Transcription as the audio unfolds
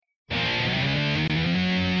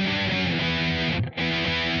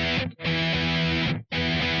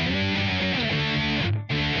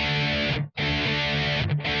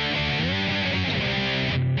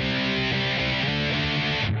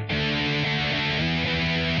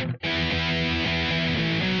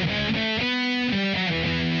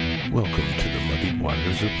Welcome to the Muddy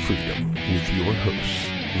Waters of Freedom with your hosts,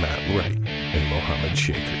 Matt Wright and Mohammed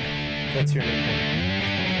Shaker. That's your nickname.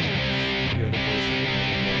 You're the voice.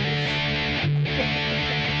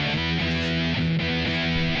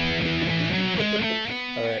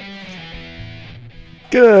 All right.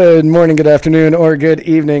 Good morning, good afternoon, or good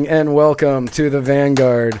evening, and welcome to the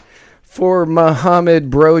Vanguard. For Mohammed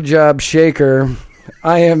Brojob Shaker,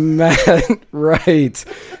 I am Matt Wright,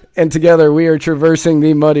 and together we are traversing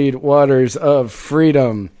the muddied waters of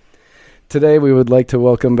freedom. Today we would like to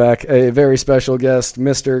welcome back a very special guest,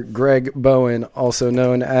 Mr. Greg Bowen, also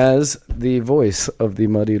known as the voice of the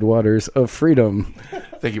muddied waters of freedom.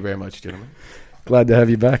 Thank you very much, gentlemen. Glad to have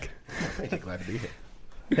you back. Thank you. Glad to be here.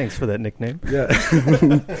 Thanks for that nickname. Yeah.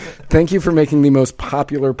 Thank you for making the most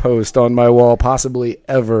popular post on my wall possibly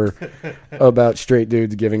ever about straight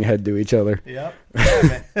dudes giving head to each other. Yep.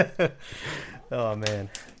 Oh, man.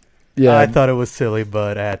 Yeah. I thought it was silly,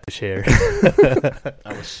 but I had to share.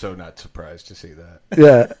 I was so not surprised to see that.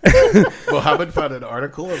 Yeah. Mohammed found an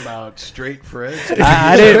article about straight friends.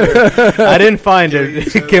 I didn't find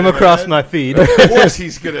it. It came across my feed. Of course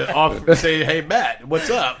he's going to say, hey, Matt, what's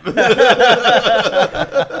up?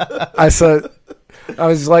 I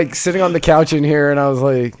was like sitting on the couch in here and I was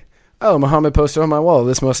like, oh, Mohammed posted on my wall.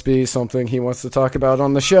 This must be something he wants to talk about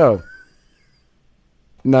on the show.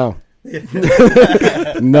 No.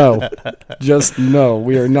 No. Just no.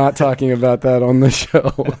 We are not talking about that on the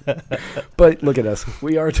show. But look at us.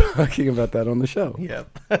 We are talking about that on the show. Yep.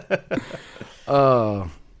 Yeah,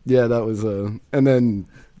 that was and then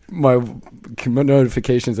my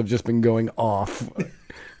notifications have just been going off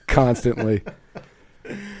constantly.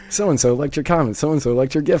 So-and-so liked your comment. So-and-so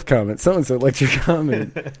liked your gift comment. So-and-so liked your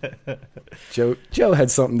comment. Joe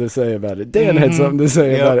had something to say about it. Dan had something to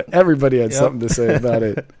say about it. Everybody had something to say about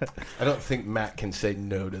it. I don't think Matt can say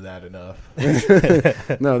no to that enough.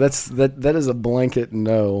 No, that is a blanket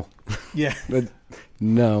no. Yeah.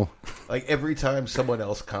 No. Like every time someone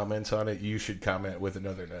else comments on it, you should comment with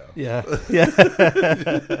another no. Yeah.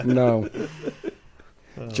 Yeah. No.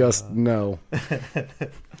 Just no.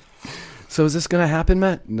 So is this going to happen,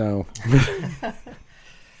 Matt? No.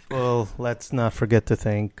 Well, let's not forget to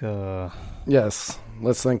thank... Yes.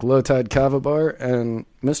 Let's thank Low Tide Kava Bar and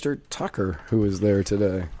Mr. Tucker, who is there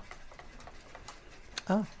today.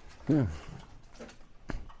 Oh. Yeah.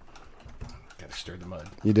 Gotta stir the mud.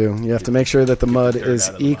 You do. You have to make sure that the mud dirt is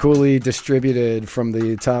out of the equally distributed from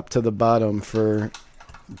the top to the bottom for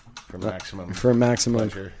maximum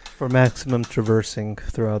pleasure. For maximum traversing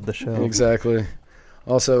throughout the show. Exactly.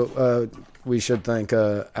 Also, we should thank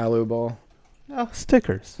Alu Ball. Oh,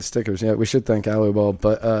 stickers. Stickers, yeah. We should thank Alu Ball,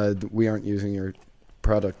 but we aren't using your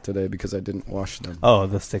product today because I didn't wash them. Oh,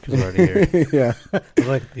 the stickers are already here. Yeah. I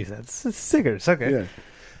like these. That's stickers. Okay. Yeah.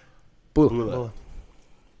 Bula. Bula.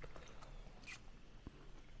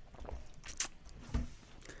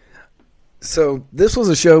 So this was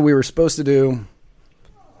a show we were supposed to do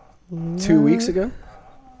 2 weeks ago.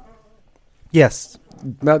 Yes.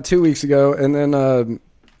 About 2 weeks ago, and then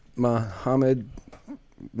Mohammed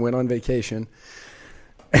went on vacation,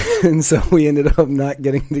 and so we ended up not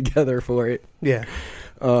getting together for it. Yeah.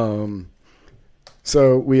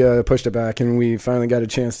 So we pushed it back, and we finally got a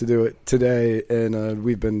chance to do it today, and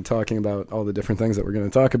we've been talking about all the different things that we're going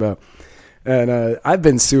to talk about. And I've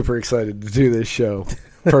been super excited to do this show,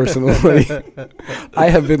 personally. I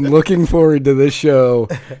have been looking forward to this show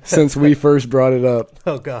since we first brought it up.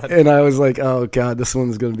 Oh, God. And I was like, oh, God, this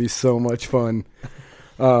one's going to be so much fun.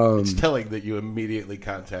 It's telling that you immediately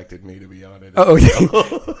contacted me to be on it. Oh,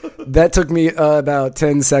 okay. That took me about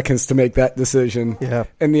 10 seconds to make that decision. Yeah.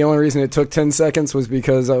 And the only reason it took 10 seconds was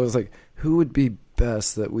because I was like, who would be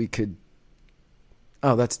best that we could...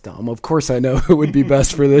 Oh, that's dumb. Of course I know who would be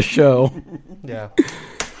best for this show. Yeah.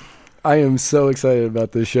 I am so excited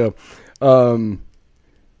about this show.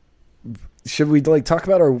 Should we talk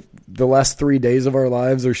about the last 3 days of our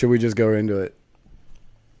lives, or should we just go into it?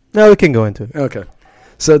 No, we can go into it. Okay.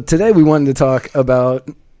 So today we wanted to talk about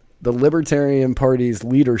the Libertarian Party's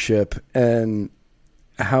leadership and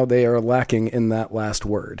how they are lacking in that last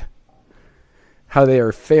word. How they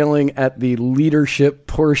are failing at the leadership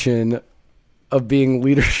portion of being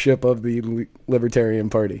leadership of the Libertarian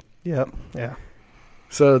Party. Yep. Yeah.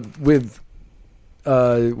 So with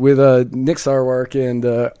Nick Sarwark and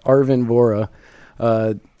Arvind Vora,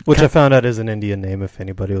 Which I found out is an Indian name, if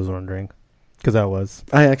anybody was wondering, because I was.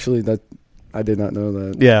 I did not know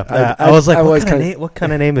that. Yeah, I was like, what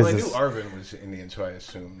kind of name is Well, I knew this? Arvin was Indian, so I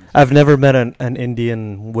assumed. I've never met an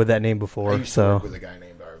Indian with that name before, I used to so work with a guy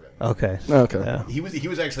named Arvin. okay. Okay. Yeah. He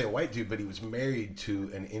was actually a white dude, but he was married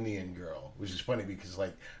to an Indian girl. which is funny because,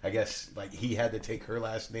 like, I guess like he had to take her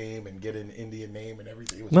last name and get an Indian name and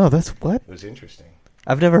everything. It was, No, that's what? It was interesting.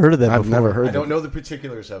 I've never heard of that I've before. never heard I don't know the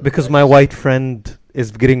particulars of it. Because I my just- white friend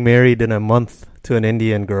is getting married in a month to an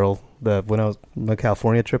Indian girl. When I was on the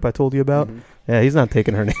California trip I told you about. Mhm. Yeah, he's not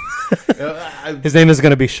taking her name. I- His name is going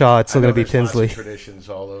to be Shaw. It's I still know going to be there's lots of Tinsley. traditions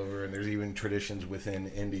all over, and there's even traditions within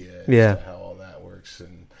India. As Yeah. to how all that works,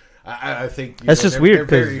 and I think That's just they're, weird,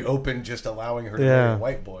 They're 'cause- very open, just allowing her to Yeah. marry a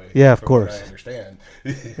white boy. Yeah, of from what course. I understand.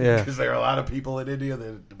 Yeah. Because there are a lot of people in India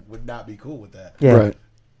that would not be cool with that. Yeah. Right.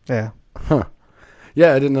 Yeah. Huh.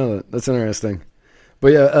 Yeah, I didn't know that. That's interesting.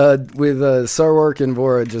 But yeah, with Sarwark and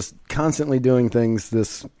Vora just constantly doing things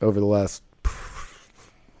this over the last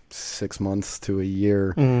 6 months to a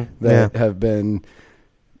year that have been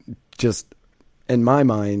just, in my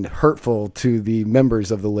mind, hurtful to the members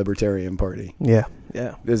of the Libertarian Party. Yeah.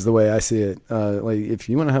 Yeah. Is the way I see it. Like, if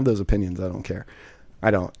you want to have those opinions, I don't care. I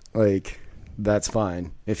don't. Like, that's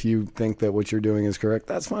fine. If you think that what you're doing is correct,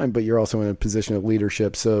 that's fine. But you're also in a position of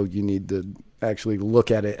leadership, so you need to actually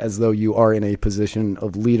look at it as though you are in a position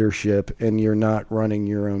of leadership and you're not running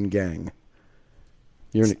your own gang.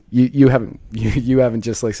 You haven't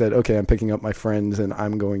just like said, okay, I'm picking up my friends and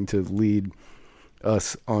I'm going to lead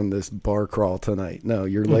us on this bar crawl tonight. No,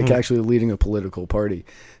 you're like actually leading a political party,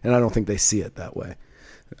 and I don't think they see it that way.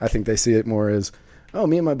 I think they see it more as, oh,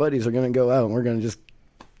 me and my buddies are going to go out and we're going to just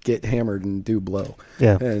get hammered and do blow.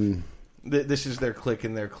 Yeah. And This is their clique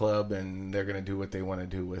and their club, and they're going to do what they want to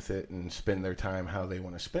do with it and spend their time how they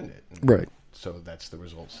want to spend it. And right. So that's the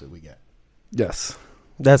results that we get. Yes.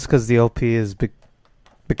 That's because the LP is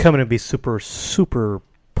becoming to be super, super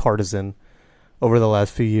partisan over the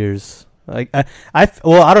last few years.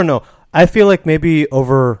 Well, I don't know. I feel like maybe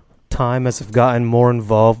over time, as I've gotten more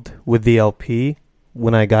involved with the LP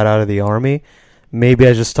when I got out of the Army, maybe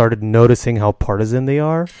I just started noticing how partisan they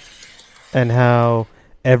are and how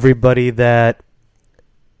everybody that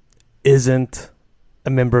isn't a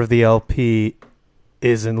member of the LP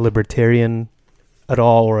isn't libertarian at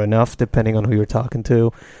all or enough, depending on who you're talking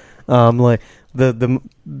to. Like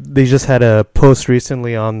they just had a post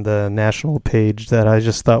recently on the national page that I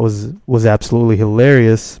just thought was absolutely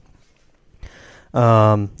hilarious.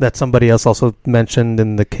 That somebody else also mentioned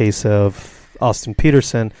in the case of Austin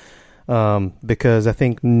Peterson, because I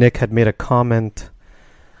think Nick had made a comment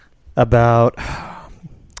about.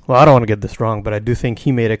 Well, I don't want to get this wrong, but I do think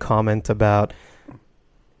he made a comment about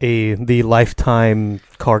the lifetime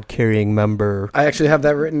card carrying member. I actually have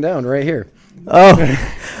that written down right here.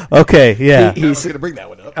 Oh, okay, yeah. He I was said- going to bring that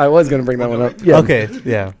one up. I was going to bring that one up. Yeah. Okay,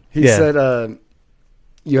 yeah. He yeah. said,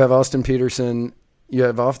 you have Austin Peterson. You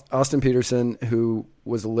have Austin Peterson, who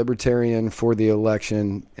was a libertarian for the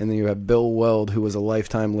election, and then you have Bill Weld, who was a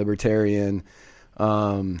lifetime libertarian.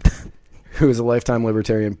 Who is a lifetime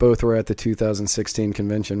libertarian. Both were at the 2016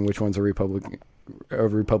 convention. Which one's a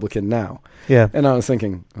Republican now? Yeah. And I was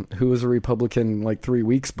thinking, who was a Republican like 3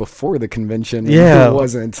 weeks before the convention? Yeah. Who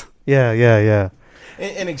wasn't? Yeah.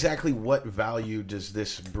 And exactly what value does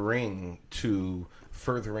this bring to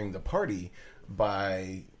furthering the party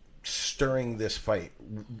by stirring this fight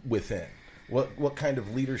within? What kind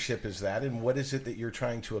of leadership is that, and what is it that you're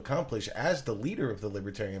trying to accomplish as the leader of the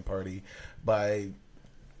Libertarian Party by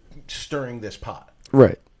stirring this pot?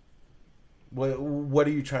 Right. What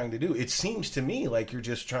are you trying to do? It seems to me like you're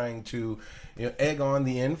just trying to, egg on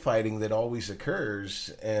the infighting that always occurs,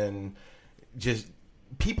 and just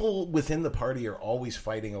people within the party are always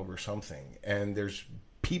fighting over something, and there's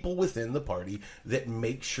people within the party that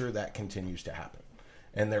make sure that continues to happen.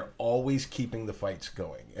 And they're always keeping the fights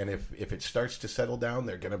going. And if it starts to settle down,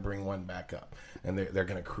 they're going to bring one back up. And they're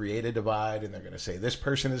going to create a divide, and they're going to say, this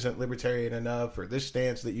person isn't libertarian enough, or this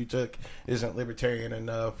stance that you took isn't libertarian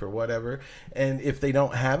enough, or whatever. And if they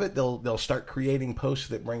don't have it, they'll start creating posts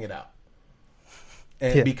that bring it out.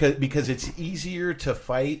 And Yeah. because it's easier to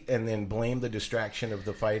fight and then blame the distraction of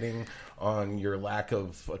the fighting on your lack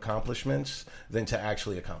of accomplishments than to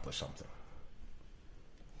actually accomplish something.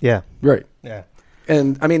 Yeah. Right. Yeah.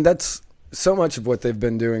 And I mean, that's so much of what they've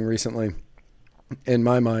been doing recently, in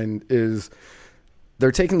my mind, is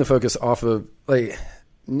they're taking the focus off of, like,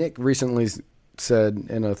 Nick recently said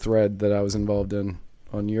in a thread that I was involved in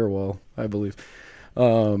on your wall, I believe,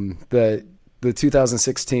 that the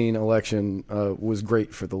 2016 election was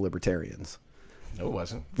great for the libertarians. No, it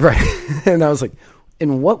wasn't. Right. And I was like,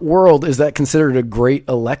 in what world is that considered a great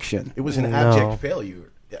election? It was an No. abject failure.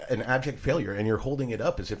 An abject failure, and you're holding it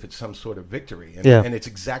up as if it's some sort of victory. And, Yeah. and it's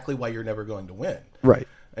exactly why you're never going to win. Right.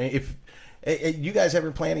 I mean, if you guys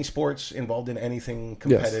ever play any sports, involved in anything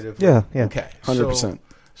competitive? Yeah, yeah. Okay. 100%.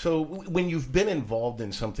 So when you've been involved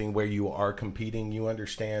in something where you are competing, you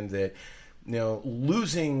understand that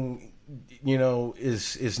losing,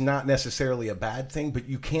 is not necessarily a bad thing, but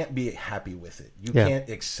you can't be happy with it. You can't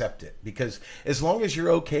accept it, because as long as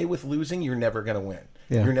you're okay with losing, you're never going to win.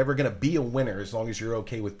 Yeah. You're never going to be a winner as long as you're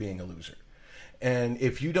okay with being a loser. And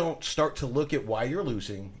if you don't start to look at why you're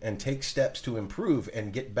losing and take steps to improve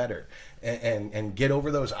and get better and get over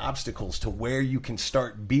those obstacles to where you can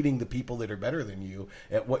start beating the people that are better than you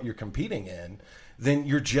at what you're competing in, then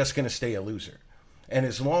you're just going to stay a loser. And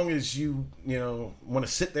as long as you, want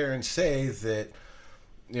to sit there and say that,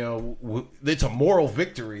 it's a moral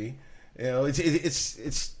victory,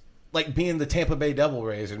 it's like being the Tampa Bay Devil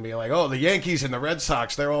Rays and being like, oh, the Yankees and the Red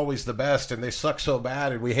Sox, they're always the best, and they suck so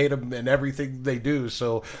bad, and we hate them in everything they do.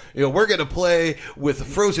 So, we're going to play with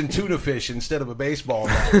frozen tuna fish instead of a baseball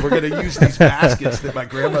bat. We're going to use these baskets that my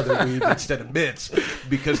grandmother weaved instead of mitts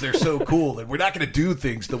because they're so cool, and we're not going to do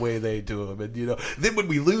things the way they do them. And, then when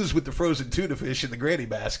we lose with the frozen tuna fish and the granny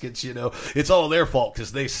baskets, it's all their fault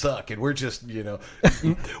because they suck, and we're just,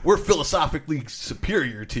 we're philosophically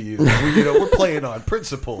superior to you. We're playing on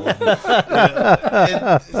principle. And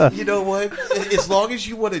you know what? As long as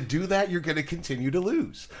you want to do that, you're going to continue to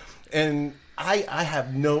lose. And I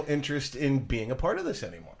have no interest in being a part of this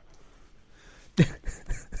anymore. You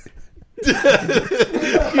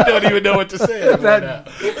don't even know what to say right now.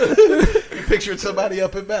 You pictured somebody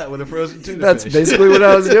up at bat with a frozen tuna That's fish. basically what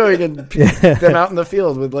I was doing, and them out in the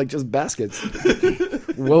field with just baskets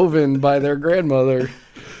woven by their grandmother,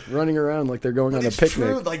 running around like they're going on a picnic.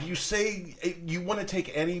 True. Like you say, you want to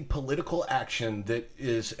take any political action that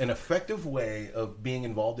is an effective way of being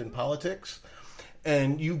involved in politics,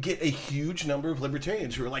 and you get a huge number of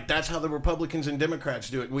libertarians who are like, that's how the Republicans and Democrats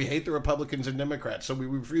do it. We hate the Republicans and Democrats, so we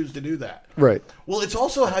refuse to do that. Right. Well, it's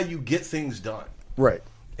also how you get things done. Right.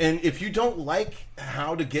 And if you don't like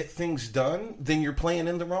how to get things done, then you're playing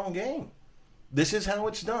in the wrong game. This is how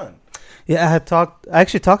it's done. Yeah, I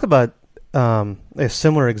actually talked about a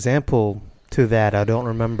similar example to that. I don't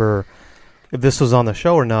remember if this was on the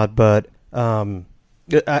show or not, but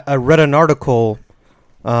I read an article.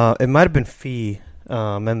 It might have been Fee,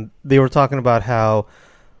 and they were talking about how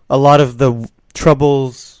a lot of the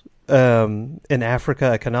troubles in Africa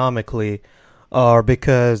economically are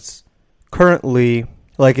because currently,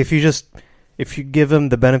 like if you give them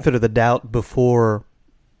the benefit of the doubt before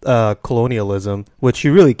colonialism, which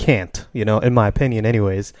you really can't, in my opinion,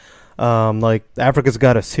 anyways. Like Africa's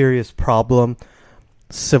got a serious problem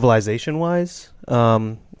civilization-wise.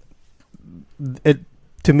 It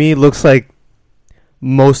to me looks like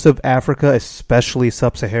most of Africa, especially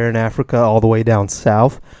sub-Saharan Africa, all the way down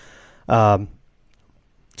south,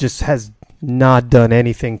 just has not done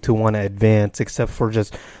anything to want to advance except for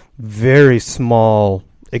just very small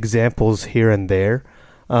examples here and there.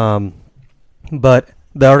 But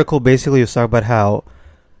the article basically was talking about how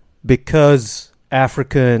because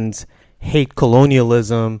Africans hate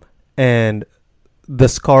colonialism and the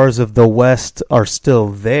scars of the West are still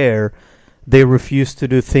there, they refuse to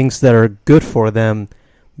do things that are good for them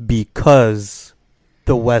because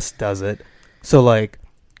the West does it. So like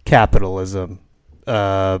capitalism,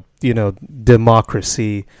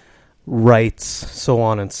 democracy, rights, so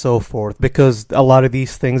on and so forth. Because a lot of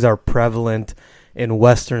these things are prevalent in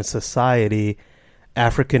Western society,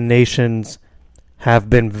 African nations have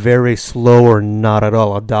been very slow or not at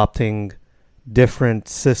all adopting different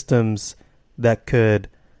systems that could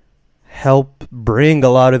help bring a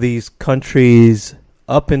lot of these countries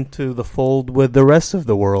up into the fold with the rest of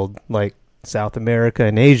the world, like South America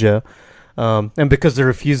and Asia. And because they're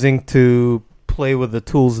refusing to play with the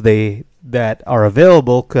tools that are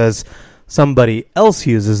available because somebody else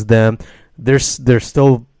uses them, they're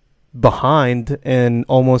still behind in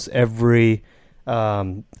almost every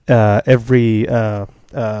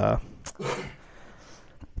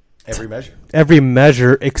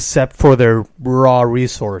measure except for their raw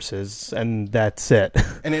resources, and that's it.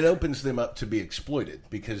 And it opens them up to be exploited,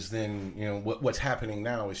 because then what's happening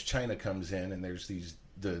now is China comes in and there's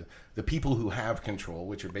the people who have control,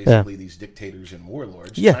 which are basically these dictators and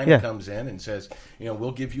warlords. China comes in and says,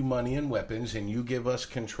 we'll give you money and weapons, and you give us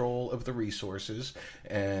control of the resources,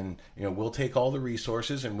 and we'll take all the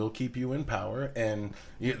resources and we'll keep you in power. And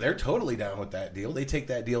they're totally down with that deal. They take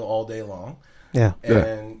that deal all day long. Yeah.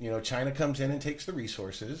 And China comes in and takes the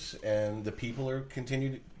resources, and the people are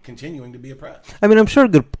continuing to be oppressed. I mean, I'm sure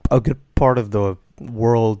a good part of the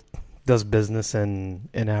world does business in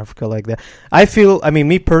Africa like that.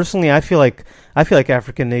 Me personally, I feel like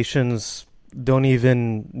African nations don't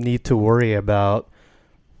even need to worry about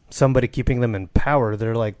somebody keeping them in power.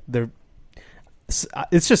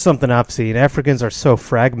 It's just something I've seen. Africans are so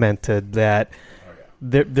fragmented that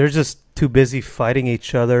they're just too busy fighting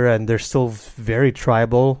each other, and they're still very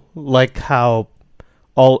tribal, like how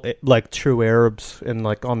all like true Arabs in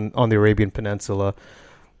like on the Arabian Peninsula,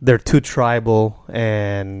 they're too tribal,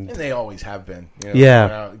 and they always have been. You know,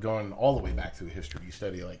 Yeah. going all the way back through history. You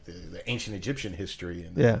study like the ancient Egyptian history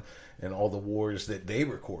and Yeah. and all the wars that they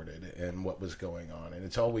recorded and what was going on, and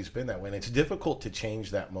it's always been that way. And it's difficult to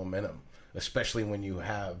change that momentum, especially when you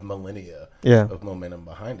have millennia Yeah. of momentum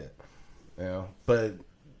behind it. You know, but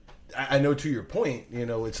I know to your point, you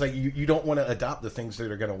know, it's like you don't want to adopt the things that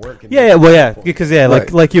are going to work. And Yeah, well, yeah, because Right.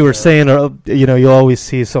 like you were saying, you know, you always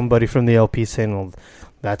see somebody from the LP saying, "Well,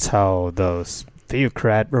 that's how those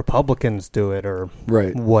theocrat Republicans do it," or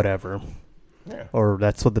Right. whatever, Yeah. or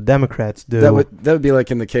that's what the Democrats do. That would be like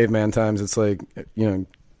in the caveman times. It's like, you know,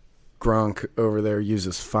 Gronk over there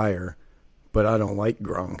uses fire, but I don't like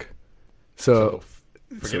Gronk. So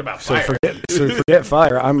forget about fire. Forget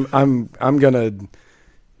fire. I'm gonna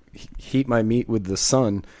heat my meat with the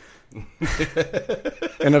sun,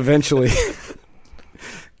 and eventually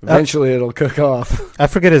it'll cook off. I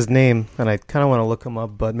forget his name, and I kind of want to look him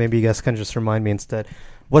up, but maybe you guys can just remind me instead.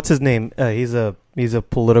 What's his name? He's a Roger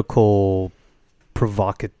political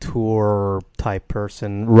provocateur type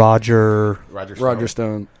person. Roger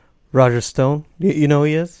Stone. Roger Stone. You know who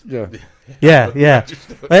he is? Yeah. Yeah.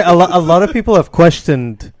 A lot of people have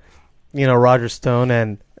questioned, you know, Roger Stone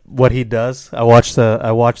and what he does. I watched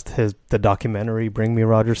the documentary Bring Me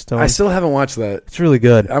Roger Stone. I still haven't watched that. It's really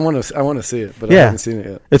good. I want to see it, but I Yeah. haven't seen it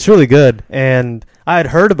yet. It's really good, and I had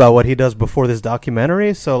heard about what he does before this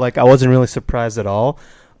documentary, so like I wasn't really surprised at all.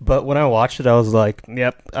 But when I watched it, I was like,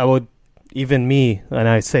 "Yep, I would." Even me, and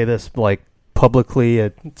I say this like publicly,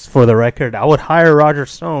 it's for the record, I would hire Roger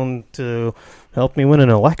Stone to help me win an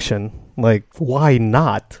election. Like, why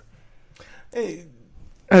not? Hey,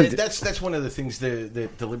 that's one of the things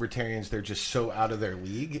that the libertarians, they're just so out of their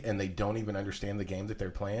league, and they don't even understand the game that they're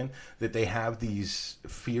playing, that they have these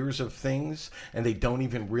fears of things, and they don't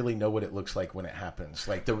even really know what it looks like when it happens.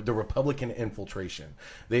 Like the Republican infiltration,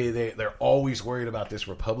 they're always worried about this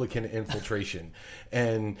Republican infiltration,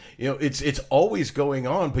 and you know it's always going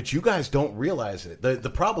on, but you guys don't realize it. The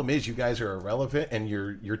problem is you guys are irrelevant, and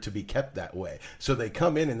you're to be kept that way. So they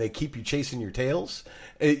come in and they keep you chasing your tails.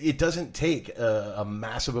 It doesn't take a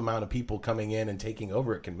massive amount of people coming in and taking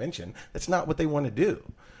over at convention. That's not what they want to do.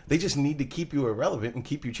 They just need to keep you irrelevant and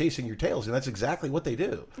keep you chasing your tails, and that's exactly what they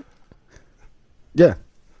do. Yeah,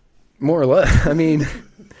 more or less. I mean,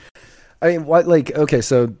 what? Like, okay,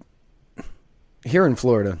 so here in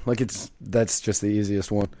Florida, like that's just the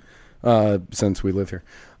easiest one since we live here.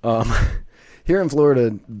 Here in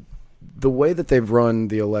Florida, the way that they've run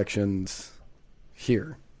the elections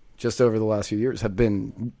here, just over the last few years, have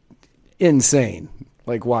been insane.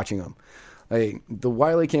 Like watching them, the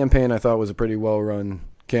Wiley campaign, I thought was a pretty well run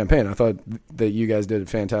campaign. I thought that you guys did a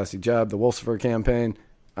fantastic job. The Wolsifer campaign,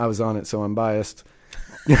 I was on it, so I'm biased.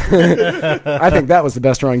 I think that was the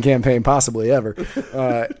best run campaign possibly ever,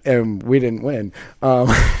 and we didn't win.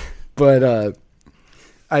 But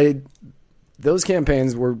those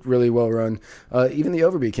campaigns were really well run. Even the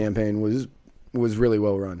Overby campaign was really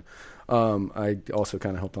well run. I also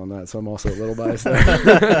kind of helped on that, so I'm also a little biased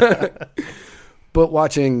there. But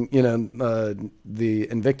watching, you know,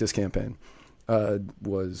 the Invictus campaign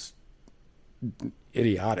was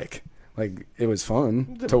idiotic. Like, it was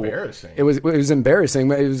fun. It's embarrassing. It was embarrassing,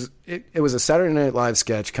 but it was a Saturday Night Live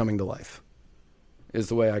sketch coming to life, is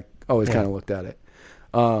the way I always kind of looked at it.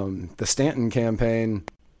 The Stanton campaign.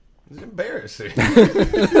 It's embarrassing.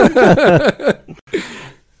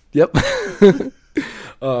 Yep.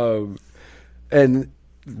 And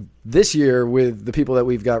this year, with the people that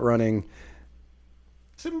we've got running,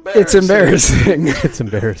 it's embarrassing. It's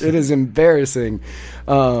embarrassing. It is embarrassing,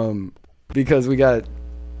 because we're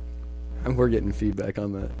getting feedback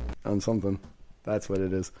on something. That's what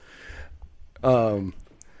it is.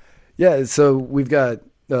 Yeah. So we've got.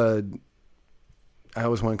 I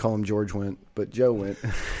always want to call him George Went, but Joe Went.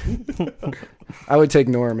 I would take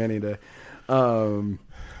Norm any day.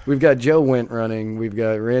 We've got Joe Went running. We've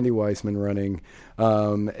got Randy Weissman running.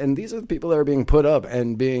 And these are the people that are being put up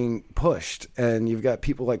and being pushed. And you've got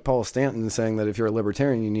people like Paul Stanton saying that if you're a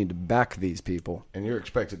libertarian, you need to back these people. And you're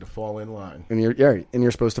expected to fall in line. And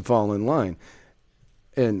you're supposed to fall in line.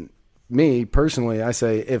 And me, personally, I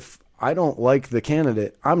say, if I don't like the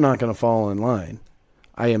candidate, I'm not going to fall in line.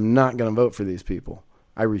 I am not going to vote for these people.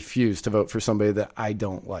 I refuse to vote for somebody that I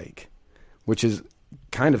don't like, which is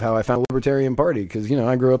kind of how I found the Libertarian Party, because, you know,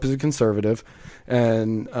 I grew up as a conservative,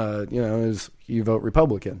 and, you know, you vote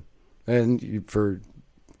Republican. And for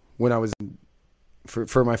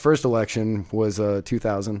my first election was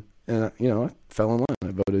 2000, and, you know, I fell in line.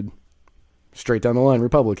 I voted straight down the line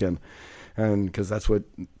Republican, and because that's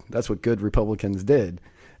what good Republicans did.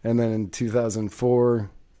 And then in 2004,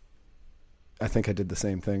 I think I did the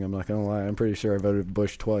same thing. I'm not gonna lie. I'm pretty sure I voted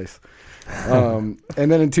Bush twice. And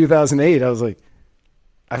then in 2008, I was like,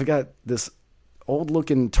 I've got this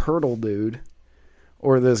old-looking turtle dude,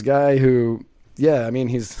 or this guy who, yeah, I mean,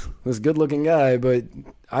 he's this good-looking guy, but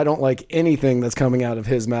I don't like anything that's coming out of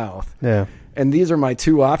his mouth. Yeah. And these are my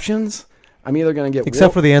two options. I'm either going to get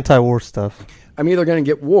Except for the anti-war stuff. I'm either going to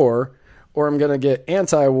get war, or I'm going to get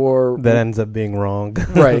anti-war. That ends up being wrong.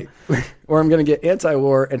 Right. Or I'm going to get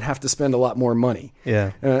anti-war and have to spend a lot more money.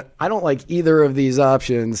 Yeah. I don't like either of these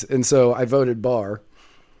options, and so I voted Barr,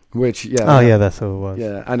 which, yeah. Oh, yeah, that's who it was.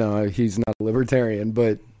 Yeah, I know. He's not a libertarian,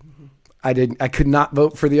 but I could not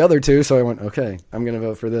vote for the other two, so I went, okay, I'm going to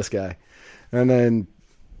vote for this guy. And then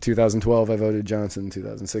 2012, I voted Johnson.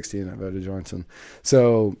 2016, I voted Johnson.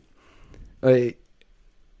 So, I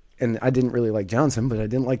didn't really like Johnson, but I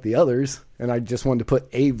didn't like the others, and I just wanted to put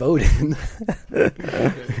a vote in.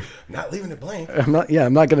 Not leaving it blank. I'm not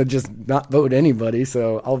going to just not vote anybody,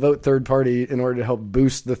 so I'll vote third party in order to help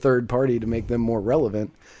boost the third party to make them more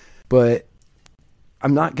relevant. But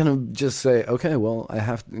I'm not going to just say, okay, well, I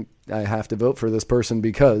have to vote for this person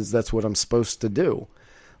because that's what I'm supposed to do.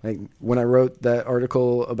 Like when I wrote that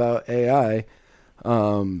article about AI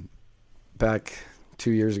back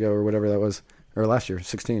 2 years ago or whatever that was, or last year,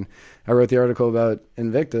 16, I wrote the article about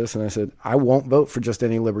Invictus, and I said, I won't vote for just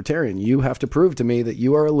any libertarian. You have to prove to me that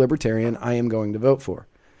you are a libertarian I am going to vote for.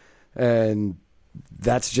 And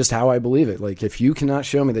that's just how I believe it. Like, if you cannot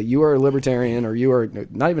show me that you are a libertarian, or you are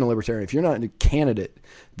not even a libertarian, if you're not a candidate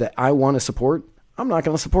that I want to support, I'm not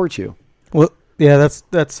going to support you. Well, yeah,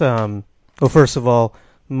 that's well, first of all,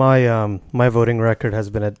 my voting record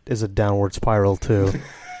is a downward spiral too.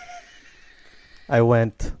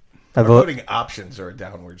 Our voting options are a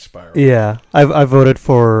downward spiral. Yeah, I voted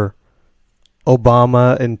for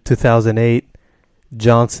Obama in 2008,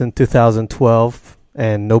 Johnson 2012,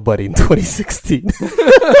 and nobody in 2016.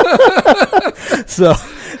 So,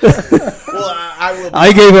 well,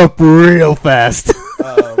 I gave up real fast.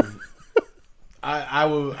 I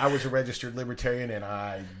was a registered libertarian, and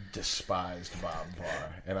I despised Bob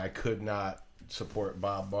Barr, and I could not support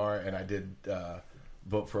Bob Barr, and I did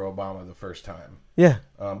vote for Obama the first time. Yeah.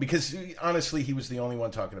 Because, honestly, he was the only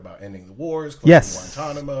one talking about ending the wars, closing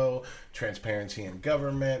Guantanamo, transparency in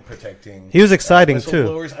government, protecting... He was exciting,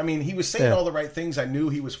 too. I mean, he was saying all the right things. I knew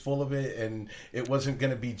he was full of it, and it wasn't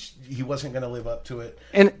going to be... He wasn't going to live up to it.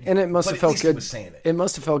 And it must have felt good. He was saying it. It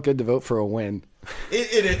must have felt good to vote for a win.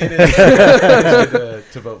 It is good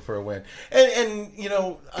to vote for a win. And you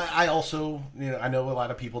know, I also... I know a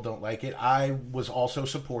lot of people don't like it. I was also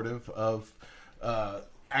supportive of...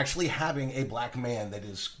 actually having a black man that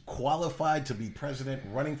is qualified to be president,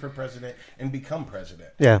 running for president, and become president.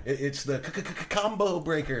 Yeah. It's the combo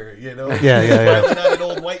breaker, you know? Yeah. Finally not an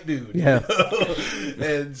old white dude. Yeah. You know?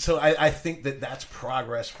 And so I think that's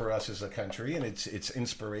progress for us as a country, and it's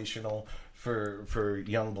inspirational for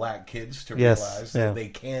young black kids to realize that they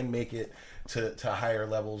can make it to higher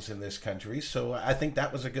levels in this country. So I think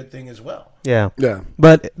that was a good thing as well. Yeah. Yeah.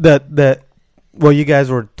 But what you guys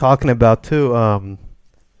were talking about too,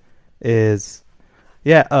 is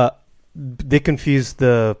they confuse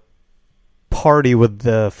the party with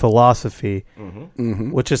the philosophy,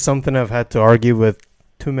 which is something I've had to argue with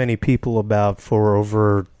too many people about for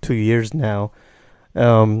over 2 years now.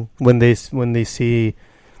 When they see,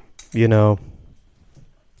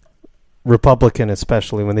 Republican,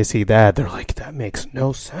 especially when they see that, they're like, that makes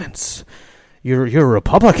no sense. You're a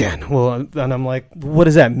Republican. Well, and I'm like, what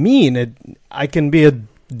does that mean? I can be a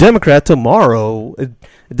Democrat tomorrow. It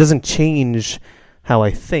doesn't change how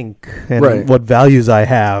I think and what values I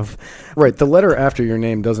have. Right. The letter after your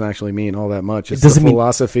name doesn't actually mean all that much. It's the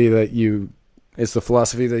philosophy that you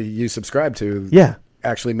subscribe to. Yeah.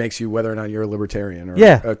 Actually makes you whether or not you're a libertarian or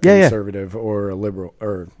a conservative or a liberal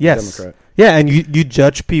or Democrat. Yeah, and you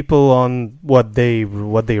judge people on what they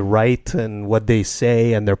write and what they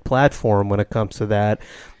say and their platform when it comes to that,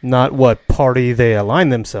 not what party they align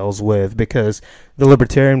themselves with, because the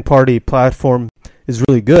Libertarian Party platform is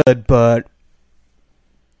really good, but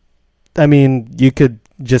I mean, you could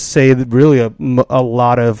just say that really a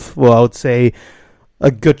lot of, well, I would say a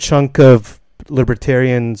good chunk of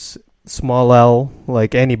libertarians, small L,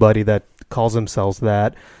 like anybody that calls themselves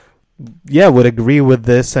that, would agree with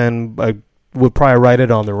this and would probably write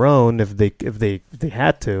it on their own if they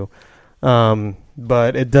had to.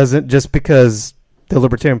 But it doesn't, just because the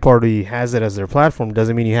Libertarian Party has it as their platform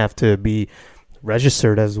doesn't mean you have to be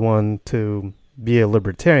registered as one to be a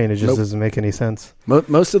libertarian. It just doesn't make any sense.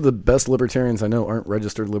 Most of the best libertarians I know aren't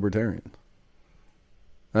registered libertarians.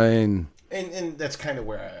 I mean, and that's kind of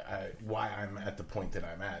where why I'm at the point that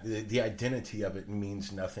I'm at. The identity of it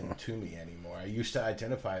means nothing to me anymore. I used to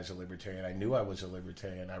identify as a libertarian. I knew I was a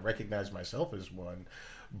libertarian. I recognized myself as one,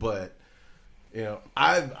 but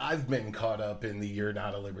I've been caught up in the "you're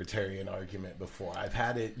not a libertarian" argument before. I've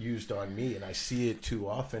had it used on me, and I see it too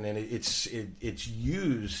often, and it's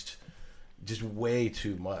used just way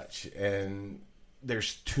too much, and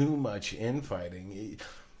there's too much infighting.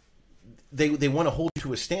 They want to hold you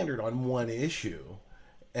to a standard on one issue,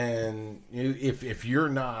 and if you're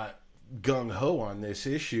not gung ho on this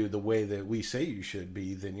issue the way that we say you should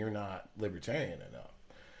be, then you're not libertarian enough.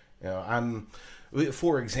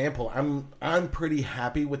 For example, I'm pretty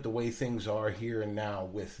happy with the way things are here and now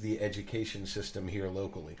with the education system here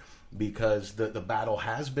locally, because the battle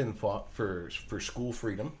has been fought for school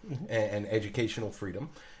freedom and educational freedom,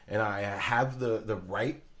 and I have the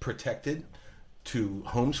right protected to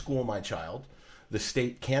homeschool my child. The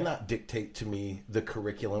state cannot dictate to me the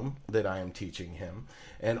curriculum that I am teaching him,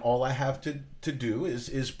 and all I have to do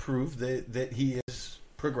is prove that he is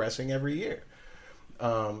progressing every year.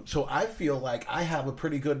 So I feel like I have a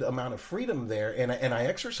pretty good amount of freedom there, and I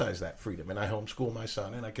exercise that freedom, and I homeschool my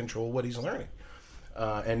son, and I control what he's learning,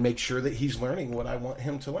 and make sure that he's learning what I want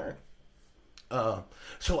him to learn.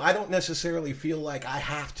 So I don't necessarily feel like I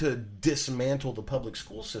have to dismantle the public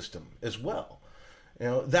school system as well.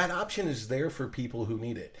 That option is there for people who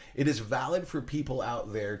need it. It is valid for people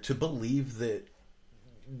out there to believe that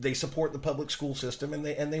they support the public school system and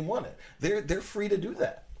they want it. They're free to do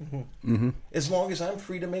that. Mm-hmm. As long as I'm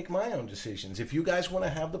free to make my own decisions. If you guys want to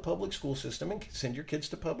have the public school system and send your kids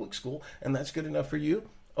to public school, and that's good enough for you,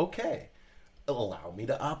 okay. Allow me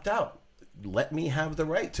to opt out. Let me have the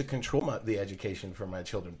right to control the education for my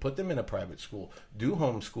children. Put them in a private school, do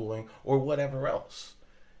homeschooling, or whatever else.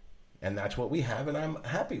 And that's what we have, and I'm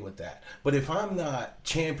happy with that. But if I'm not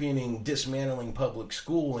championing dismantling public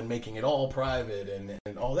school and making it all private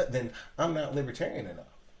and all that, then I'm not libertarian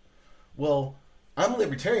enough. Well, I'm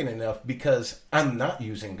libertarian enough because I'm not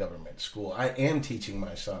using government school. I am teaching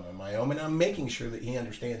my son on my own, and I'm making sure that he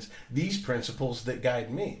understands these principles that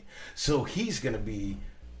guide me. So he's going to be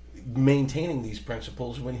maintaining these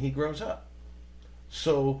principles when he grows up.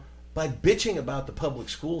 So by bitching about the public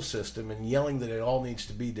school system and yelling that it all needs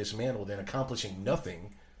to be dismantled and accomplishing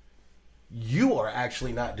nothing, you are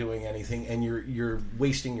actually not doing anything, and you're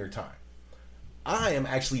wasting your time. I am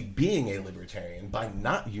actually being a libertarian by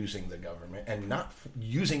not using the government and not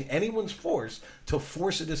using anyone's force to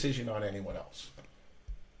force a decision on anyone else.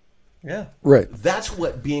 Yeah. Right. That's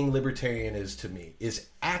what being libertarian is to me, is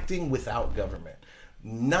acting without government,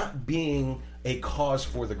 not being a cause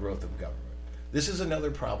for the growth of government. This is another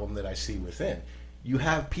problem that I see within. You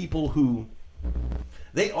have people who,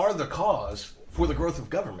 they are the cause for the growth of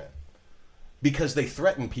government because they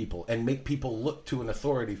threaten people and make people look to an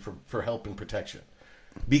authority for help and protection,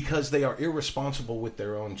 because they are irresponsible with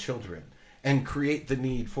their own children and create the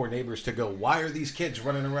need for neighbors to go, why are these kids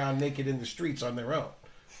running around naked in the streets on their own?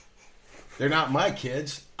 They're not my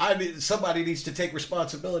kids. Somebody needs to take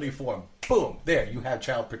responsibility for them. Boom, there, you have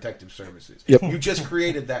Child Protective Services. Yep. You just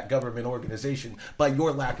created that government organization by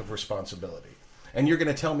your lack of responsibility. And you're going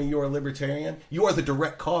to tell me you're a libertarian? You are the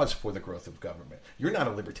direct cause for the growth of government. You're not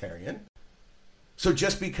a libertarian. So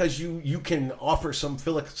just because you can offer some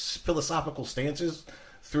philosophical stances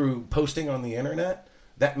through posting on the internet,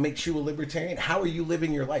 that makes you a libertarian? How are you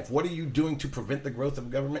living your life? What are you doing to prevent the growth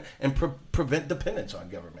of government and prevent dependence on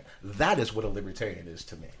government? That is what a libertarian is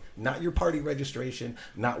to me. Not your party registration,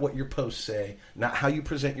 not what your posts say, not how you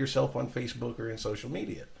present yourself on Facebook or in social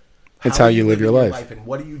media. It's how you live your living life. And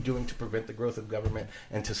what are you doing to prevent the growth of government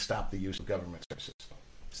and to stop the use of government services?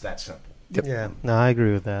 It's that simple. Yep. Yeah, no, I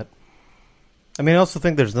agree with that. I mean, I also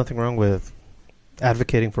think there's nothing wrong with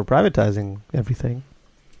advocating for privatizing everything.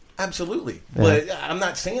 Absolutely. Yeah. But I'm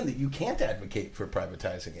not saying that you can't advocate for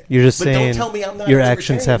privatizing it. You're just but saying don't tell me I'm not your a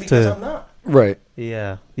actions libertarian have because to- I'm not. Right.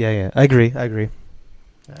 Yeah. I agree.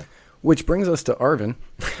 Which brings us to Arvin,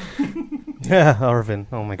 Yeah, Arvin.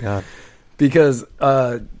 Oh my God. because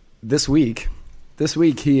this week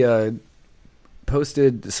he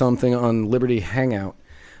posted something on Liberty Hangout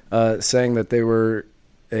saying that they were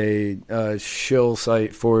a shill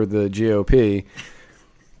site for the GOP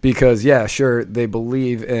because, yeah, sure, they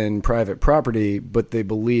believe in private property, but they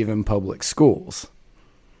believe in public schools.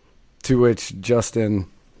 To which Justin,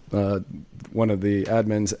 one of the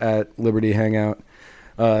admins at Liberty Hangout,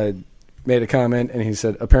 made a comment, and he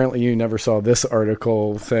said, apparently you never saw this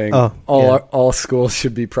article saying all schools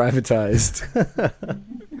should be privatized.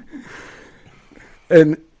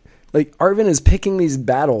 And like Arvin is picking these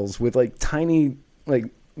battles with like tiny, like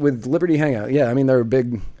with Liberty Hangout, yeah, I mean, they're a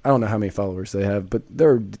big, I don't know how many followers they have, but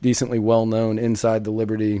they're decently well known inside the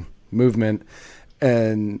Liberty movement.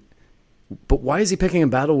 But why is he picking a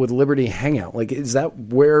battle with Liberty Hangout? Like, is that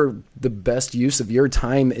where the best use of your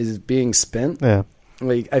time is being spent? Yeah.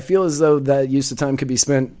 Like, I feel as though that use of time could be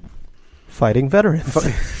spent Fighting veterans.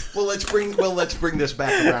 Well, let's bring this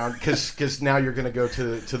back around because now you're going to go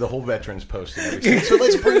to the whole veterans post and everything. So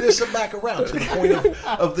let's bring this back around to the point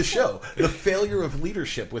of the show: the failure of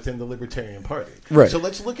leadership within the Libertarian Party. Right. So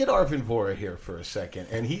let's look at Arvin Vohra here for a second,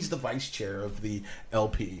 and he's the vice chair of the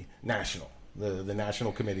LP National, the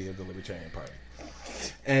National Committee of the Libertarian Party.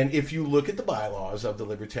 And if you look at the bylaws of the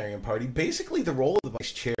Libertarian Party, basically the role of the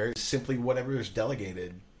vice chair is simply whatever is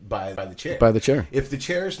delegated by the chair. by the chair. If the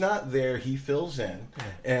chair is not there, he fills in,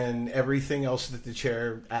 and everything else that the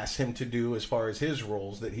chair asks him to do as far as his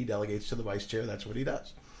roles that he delegates to the vice chair, that's what he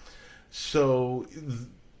does. So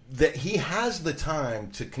that he has the time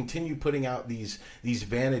to continue putting out these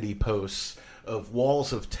vanity posts of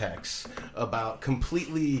walls of text about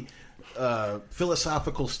completely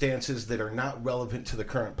philosophical stances that are not relevant to the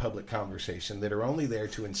current public conversation, that are only there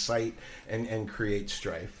to incite and create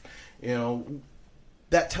strife.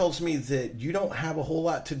 That tells me that you don't have a whole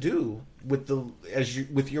lot to do with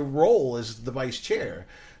with your role as the vice chair.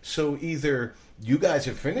 So either you guys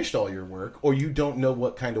have finished all your work, or you don't know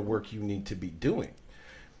what kind of work you need to be doing.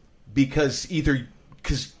 Because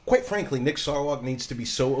quite frankly, Nick Sarwark needs to be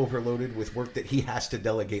so overloaded with work that he has to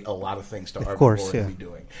delegate a lot of things to Arvin Vohra to be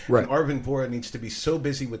doing. Right. And Arvin Vohra needs to be so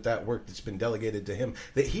busy with that work that's been delegated to him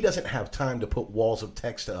that he doesn't have time to put walls of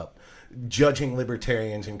text up, judging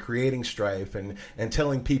libertarians and creating strife and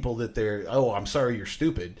telling people that I'm sorry, you're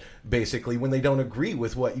stupid, basically, when they don't agree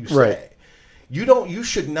with what you say. Right. You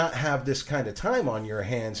should not have this kind of time on your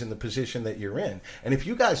hands in the position that you're in. And if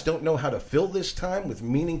you guys don't know how to fill this time with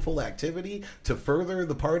meaningful activity to further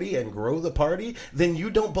the party and grow the party, then you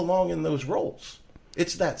don't belong in those roles.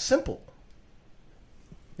 It's that simple.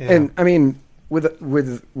 Yeah. And I mean, with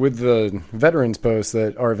the veterans post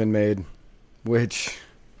that Arvin made,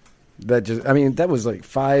 that was like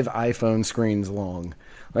 5 iPhone screens long.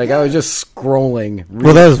 Like, I was just scrolling.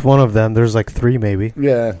 Well, that was one of them. There's like 3 maybe.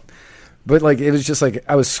 Yeah. But, like, it was just, like,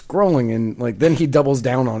 I was scrolling, and, like, then he doubles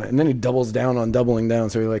down on it, and then he doubles down on doubling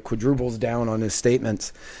down, so he, like, quadruples down on his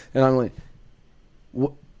statements. And I'm like,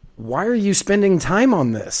 why are you spending time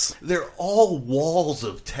on this? They're all walls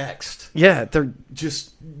of text. Yeah, they're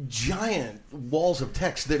just giant walls of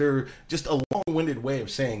text that are just a long-winded way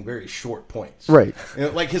of saying very short points. right.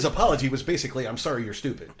 Like, his apology was basically, I'm sorry, you're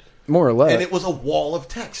stupid. More or less. And it was a wall of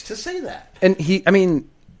text to say that. And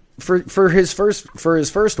for his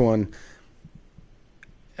first one,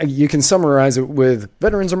 you can summarize it with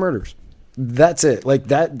veterans are murderers. That's it. Like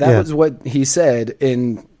that was what he said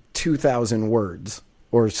in 2,000 words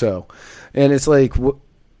or so. And it's like,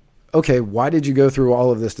 okay, why did you go through all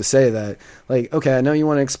of this to say that? Like, okay, I know you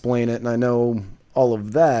want to explain it, and I know all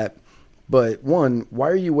of that, but one, why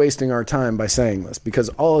are you wasting our time by saying this? Because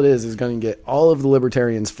all it is going to get all of the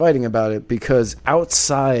libertarians fighting about it, because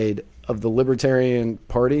outside of the Libertarian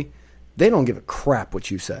Party, they don't give a crap what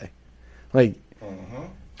you say. Like,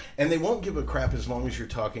 and they won't give a crap as long as you're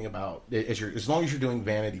talking about as long as you're doing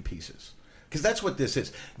vanity pieces, because that's what this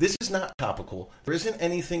is. This is not topical. There isn't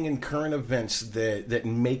anything in current events that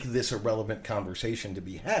make this a relevant conversation to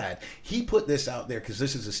be had. He put this out there because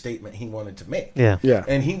this is a statement he wanted to make. Yeah.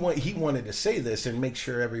 And he wanted to say this and make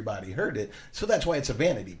sure everybody heard it. So that's why it's a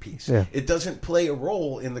vanity piece. Yeah. It doesn't play a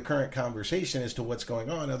role in the current conversation as to what's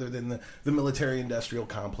going on, other than the military-industrial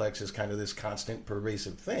complex is kind of this constant,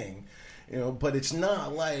 pervasive thing. But it's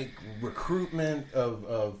not like recruitment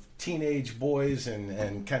of teenage boys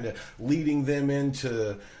and kind of leading them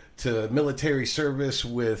into military service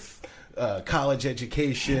with college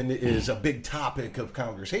education is a big topic of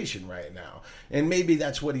conversation right now. And maybe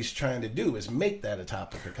that's what he's trying to do, is make that a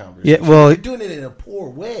topic of conversation. Yeah, well, you're doing it in a poor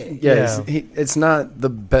way. yeah. It's not the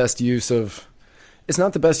best use of... It's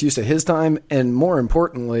not the best use of his time, and more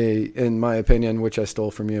importantly, in my opinion, which I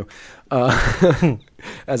stole from you,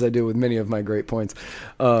 as I do with many of my great points,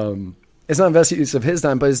 it's not the best use of his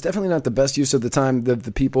time, but it's definitely not the best use of the time of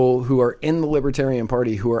the people who are in the Libertarian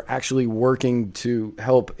Party who are actually working to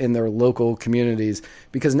help in their local communities,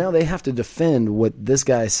 because now they have to defend what this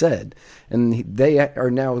guy said, and they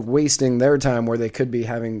are now wasting their time where they could be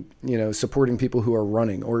having, supporting people who are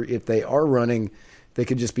running, or if they are running, they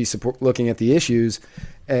could just be looking at the issues,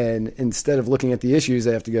 and instead of looking at the issues,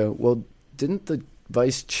 they have to go, well, didn't the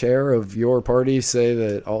vice chair of your party say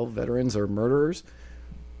that all veterans are murderers?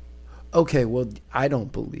 Okay, well, I don't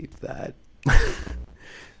believe that.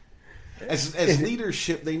 As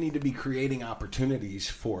leadership, they need to be creating opportunities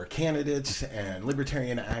for candidates and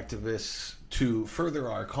libertarian activists to further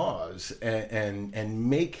our cause and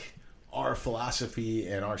make our philosophy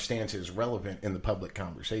and our stances relevant in the public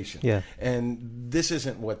conversation. Yeah. And this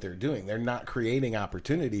isn't what they're doing. They're not creating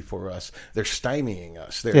opportunity for us. They're stymieing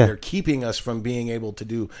us. Yeah. They're keeping us from being able to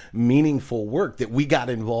do meaningful work that we got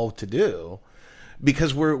involved to do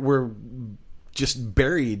because we're just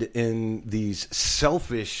buried in these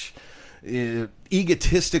selfish,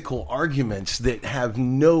 egotistical arguments that have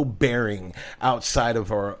no bearing outside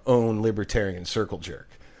of our own libertarian circle jerk.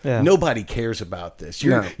 Yeah. Nobody cares about this.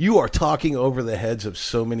 You are talking over the heads of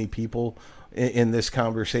so many people in this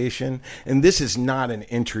conversation, and this is not an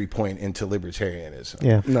entry point into libertarianism.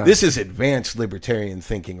 Yeah. No. This is advanced libertarian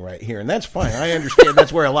thinking right here, and that's fine. I understand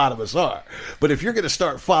that's where a lot of us are. But if you're going to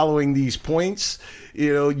start following these points,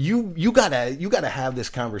 you gotta have this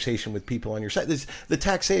conversation with people on your side. The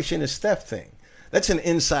taxation is theft thing. That's an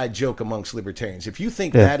inside joke amongst libertarians. If you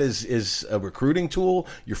think that is a recruiting tool,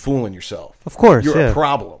 you're fooling yourself. Of course, You're a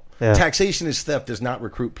problem. Yeah. Taxation is theft does not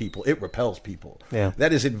recruit people. It repels people. Yeah.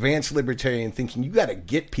 That is advanced libertarian thinking. You got to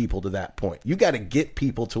get people to that point. You got to get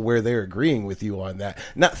people to where they're agreeing with you on that,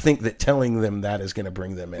 not think that telling them that is going to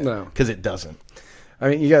bring them in. No. Because it doesn't. I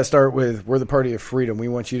mean, you got to start with, we're the party of freedom. We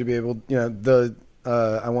want you to be able,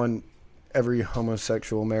 I want every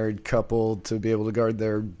homosexual married couple to be able to guard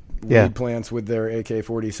their weed plants with their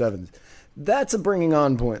AK-47s. That's a bringing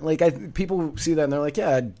on point. Like, people see that and they're like,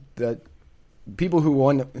 yeah, that people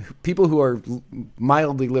who are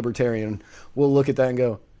mildly libertarian will look at that and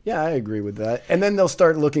go, yeah, I agree with that. And then they'll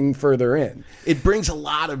start looking further in. It brings a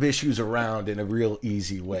lot of issues around in a real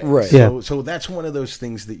easy way. Right. So that's one of those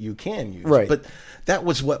things that you can use. Right. But that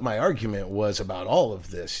was what my argument was about all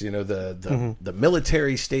of this. The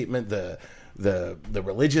military statement, the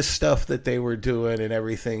religious stuff that they were doing and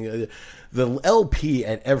everything. The LP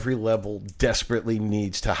at every level desperately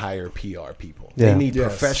needs to hire PR people. Yeah. They need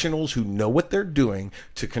professionals who know what they're doing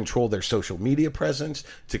to control their social media presence,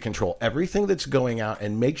 to control everything that's going out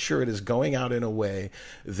and make sure it is going out in a way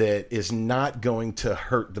that is not going to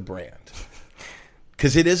hurt the brand.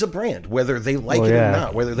 Because it is a brand, whether they like it or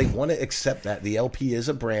not, whether they want to accept that. The LP is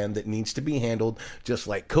a brand that needs to be handled just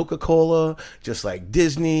like Coca-Cola, just like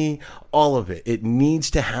Disney, all of it. It needs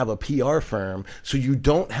to have a PR firm so you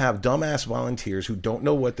don't have dumbass volunteers who don't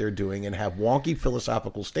know what they're doing and have wonky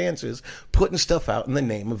philosophical stances putting stuff out in the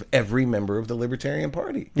name of every member of the Libertarian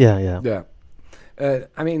Party. Yeah.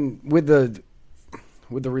 I mean, with the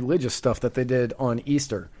religious stuff that they did on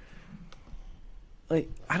Easter, like,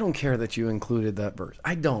 I don't care that you included that verse.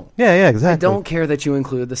 I don't. Yeah, exactly. I don't care that you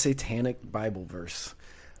included the satanic Bible verse.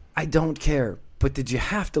 I don't care. But did you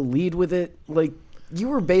have to lead with it? Like, you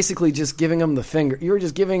were basically just giving them the finger. You were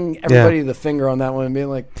just giving everybody the finger on that one and being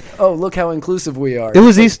like, "Oh, look how inclusive we are." It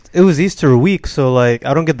was Easter week, so like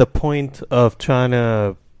I don't get the point of trying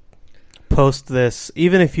to post this.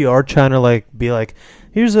 Even if you are trying to like be like,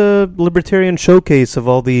 "Here's a libertarian showcase of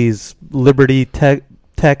all these liberty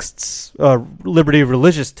texts, liberty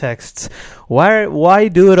religious texts." Why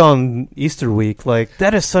do it on Easter week? Like,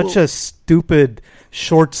 that is such a stupid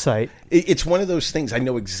short sight. It's one of those things. I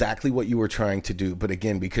know exactly what you were trying to do, but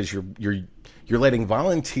again, because you're letting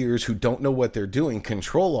volunteers who don't know what they're doing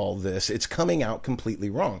control all this, it's coming out completely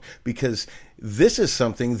wrong. Because this is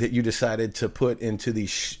something that you decided to put into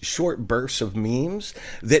these short bursts of memes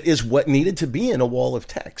that is what needed to be in a wall of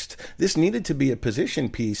text. This needed to be a position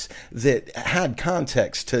piece that had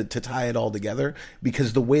context to tie it all together,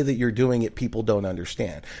 because the way that you're doing it, people don't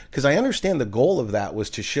understand. Because I understand the goal of that was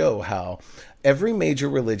to show how every major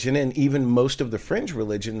religion and even most of the fringe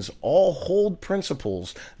religions all hold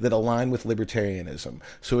principles that align with libertarianism.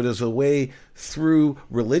 So it is a way through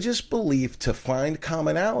religious belief to find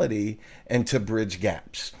commonality and to bridge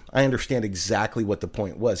gaps. I understand exactly what the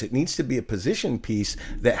point was. It needs to be a position piece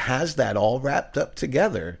that has that all wrapped up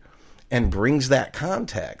together and brings that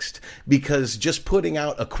context, because just putting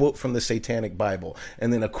out a quote from the Satanic Bible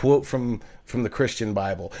and then a quote from the Christian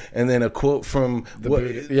Bible and then a quote from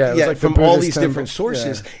from all these different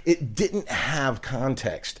sources, it didn't have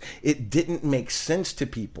context. It didn't make sense to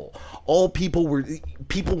people. People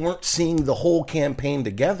weren't seeing the whole campaign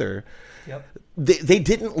together. Yep. They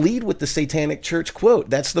didn't lead with the Satanic Church quote.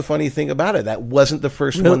 That's the funny thing about it. That wasn't the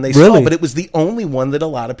first one they saw, but it was the only one that a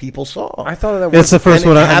lot of people saw. I thought that was the first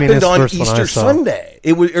one. It happened on Easter Sunday.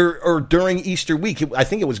 It was or during Easter week. I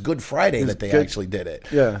think it was Good Friday that they actually did it.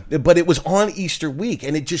 Yeah, but it was on Easter week,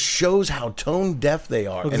 and it just shows how tone deaf they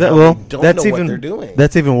are. And don't know what they're doing.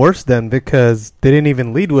 That's even worse then, because they didn't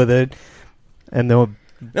even lead with it, and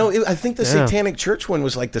No, I think the Satanic Church one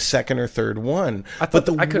was like the second or third one. I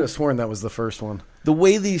could have sworn that was the first one. The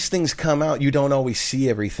way these things come out, you don't always see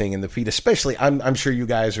everything in the feed. Especially, I'm sure you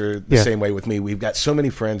guys are the same way with me. We've got so many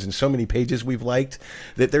friends and so many pages we've liked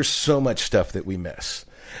that there's so much stuff that we miss.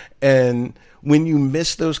 And when you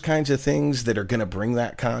miss those kinds of things that are going to bring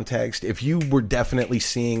that context, if you were definitely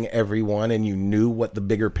seeing everyone and you knew what the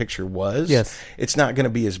bigger picture was, it's not going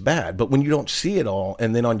to be as bad. But when you don't see it all,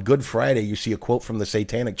 and then on Good Friday you see a quote from the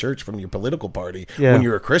Satanic Church from your political party when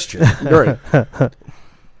you're a Christian,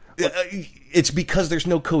 it's because there's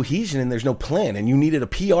no cohesion and there's no plan, and you needed a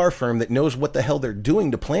PR firm that knows what the hell they're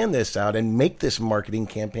doing to plan this out and make this marketing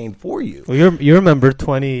campaign for you. Well, you remember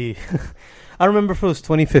 20... I remember if it was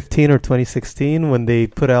 2015 or 2016 when they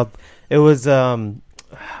put out. It was some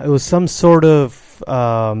sort of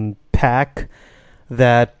PAC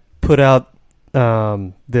that put out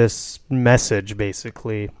this message.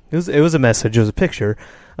 Basically, it was a message. It was a picture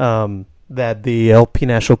that the LP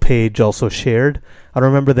National page also shared. I don't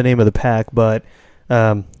remember the name of the PAC, but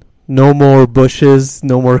no more Bushes,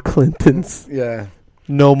 no more Clintons,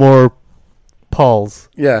 no more Pauls.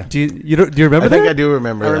 Yeah. Do you remember that? I think I do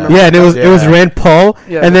remember that. Yeah, and it was Rand Paul.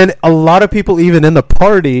 Yeah. And then a lot of people even in the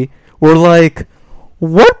party were like,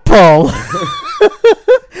 "What Paul?"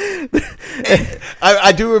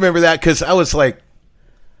 I do remember that because I was like,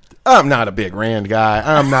 I'm not a big Rand guy.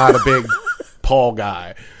 I'm not a big Paul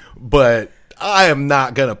guy. But I am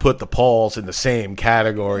not going to put the Pauls in the same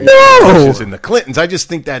category as the Clintons. I just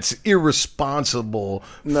think that's irresponsible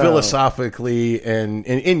philosophically and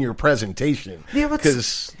in your presentation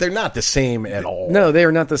because they're not the same at all. No, they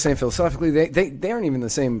are not the same philosophically. They aren't even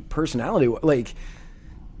the same personality. Like,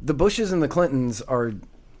 the Bushes and the Clintons are,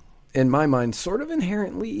 in my mind, sort of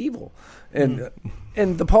inherently evil. And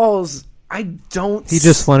the Pauls... I don't... He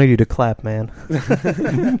just wanted you to clap, man.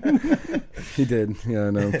 He did. Yeah, I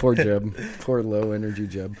know. Poor Jeb. Poor low-energy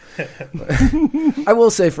Jeb. I will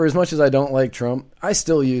say, for as much as I don't like Trump, I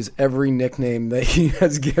still use every nickname that he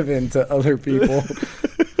has given to other people.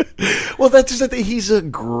 Well, that's just the thing. He's a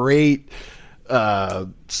great...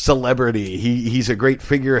 celebrity. He's a great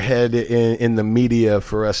figurehead in the media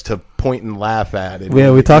for us to point and laugh at. And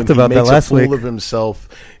we talked about that last week. He makes a fool of himself.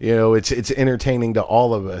 It's entertaining to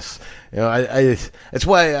all of us. That's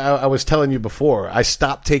why I was telling you before. I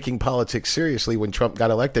stopped taking politics seriously when Trump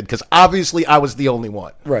got elected because obviously I was the only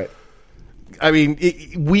one. Right. I mean,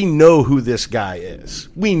 we know who this guy is.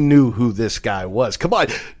 We knew who this guy was. Come on.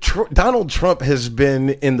 Donald Trump has been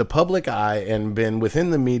in the public eye and been within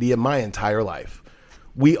the media my entire life.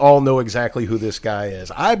 We all know exactly who this guy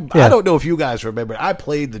is. I don't know if you guys remember. I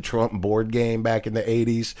played the Trump board game back in the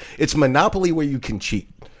 80s. It's Monopoly where you can cheat.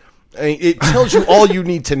 I mean, it tells you all you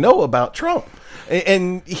need to know about Trump.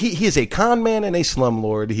 And he is a con man and a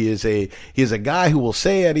slumlord. He is a guy who will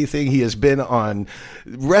say anything. He has been on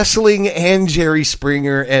wrestling and Jerry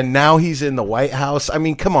Springer, and now he's in the White House. I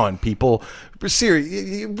mean, come on, people.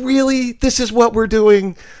 Seriously, really? This is what we're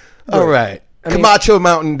doing? All right. Camacho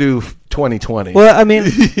Mountain Dew 2020. Well, I mean,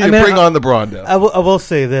 bring on the Brawndo. I will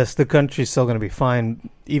say this: the country's still going to be fine,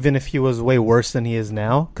 even if he was way worse than he is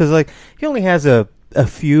now. Because he only has a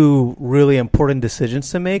few really important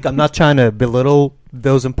decisions to make. I'm not trying to belittle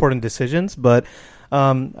those important decisions, but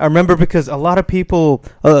I remember because a lot of people,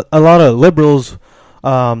 a lot of liberals,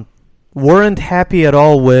 weren't happy at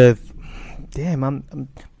all with. Damn, I'm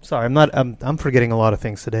sorry. I'm forgetting a lot of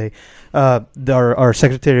things today. Our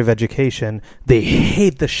Secretary of Education, they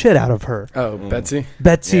hate the shit out of her. Oh, Betsy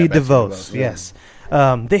DeVos. Yes.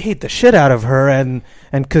 They hate the shit out of her, and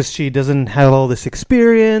because she doesn't have all this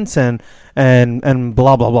experience, and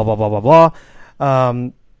blah blah blah blah blah blah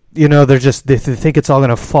blah. They think it's all going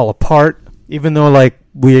to fall apart, even though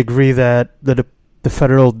we agree that the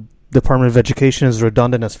federal Department of Education is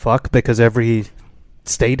redundant as fuck because every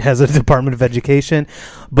state has a Department of Education.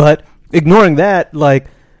 But ignoring that,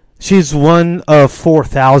 she's one of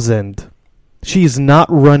 4,000. She's not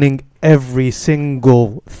running every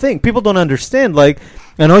single thing. People don't understand.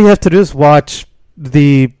 And all you have to do is watch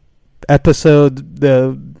the episode.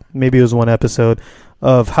 Maybe it was one episode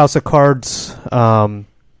of House of Cards. And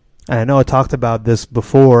I know I talked about this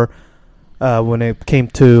before when it came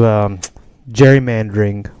to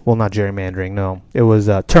gerrymandering. Well, not gerrymandering. No, it was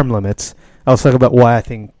term limits. I was talking about why I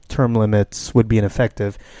think term limits would be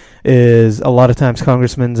ineffective. Is a lot of times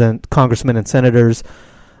congressmen and senators.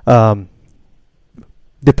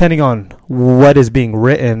 Depending on what is being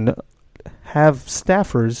written, have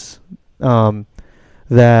staffers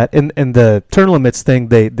that in the term limits thing,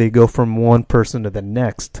 they go from one person to the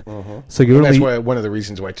next. Uh-huh. So you really, that's one of the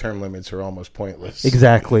reasons why term limits are almost pointless.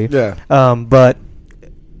 Exactly. Yeah. But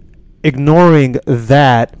ignoring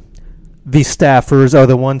that, the staffers are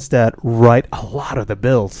the ones that write a lot of the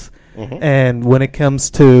bills. Mm-hmm. And when it comes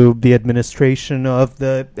to the administration of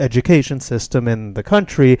the education system in the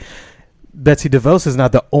country, Betsy DeVos is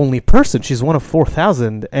not the only person. She's one of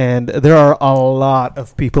 4,000. And there are a lot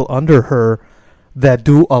of people under her that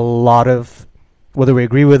do a lot of, whether we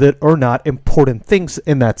agree with it or not, important things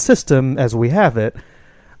in that system as we have it.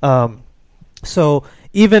 So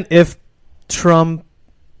even if Trump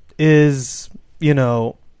is,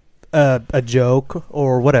 a joke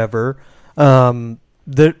or whatever,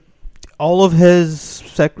 all of his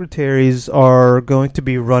secretaries are going to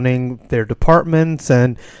be running their departments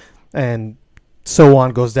and so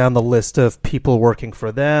on, goes down the list of people working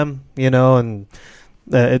for them, and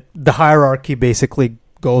the hierarchy basically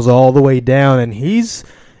goes all the way down, and he's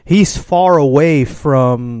far away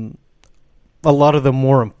from a lot of the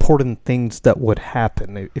more important things that would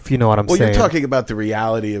happen, if you know what I'm saying. Well, you're talking about the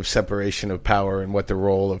reality of separation of power and what the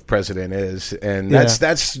role of president is, and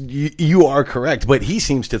that's you are correct, but he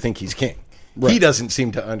seems to think he's king. Right. He doesn't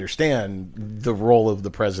seem to understand the role of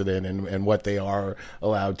the president and what they are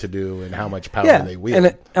allowed to do and how much power they wield.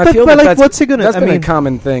 And I feel like what's he gonna? That's been a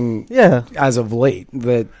common thing as of late,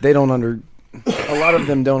 that they don't a lot of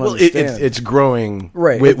them don't understand. It's growing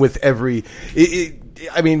with every...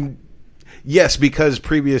 yes, because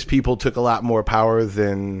previous people took a lot more power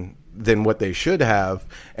than what they should have,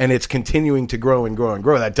 and it's continuing to grow and grow and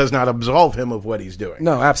grow. That does not absolve him of what he's doing.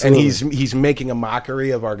 No, absolutely. And he's making a mockery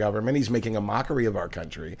of our government. He's making a mockery of our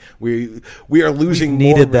country. We are losing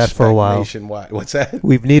more respect that for a while. Nationwide. What's that?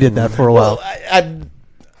 We've needed that for a while. Well,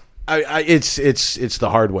 it's the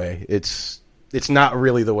hard way. It's not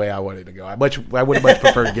really the way I wanted to go. I would have much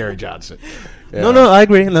preferred Gary Johnson. No, I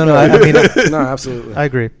agree. No, no, absolutely. I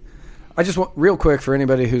agree. I just want, real quick, for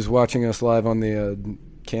anybody who's watching us live on the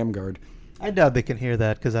cam guard. I doubt they can hear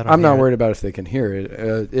that because I'm not worried about if they can hear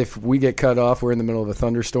it. If we get cut off, we're in the middle of a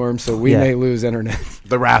thunderstorm, so we may lose internet.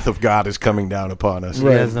 The wrath of God is coming down upon us.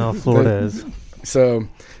 Right. Yes, no, Florida is. So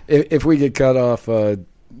if we get cut off, the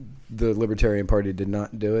Libertarian Party did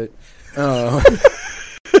not do it.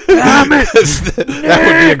 Damn it! That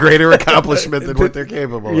would be a greater accomplishment than what they're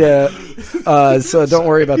capable of. Yeah. So don't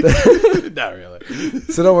worry about that. Not really.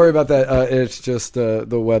 So don't worry about that. It's just the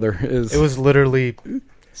weather is. It was literally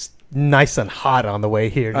nice and hot on the way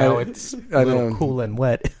here. Now it's a little cool and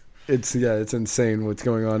wet. It's insane what's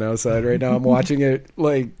going on outside right now. I'm watching it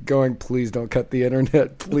going, please don't cut the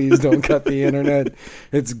internet. Please don't cut the internet.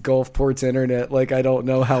 It's Gulfport's internet. I don't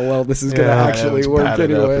know how well this is going to actually work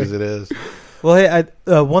anyway. As it is. Well, hey,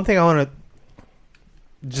 one thing I want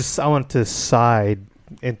to side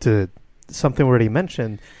into something we already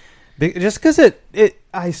mentioned, just because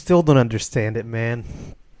I still don't understand it, man.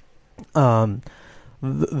 The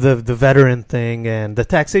veteran thing and the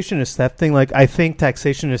taxation is theft thing. I think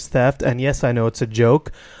taxation is theft, and yes, I know it's a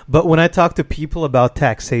joke, but when I talk to people about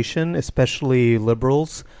taxation, especially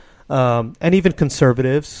liberals, and even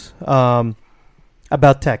conservatives,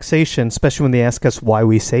 about taxation, especially when they ask us why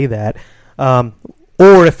we say that,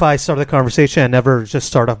 or if I start the conversation, I never just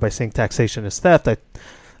start off by saying taxation is theft.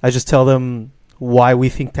 I just tell them why we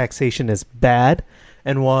think taxation is bad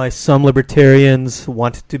and why some libertarians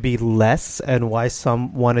want it to be less and why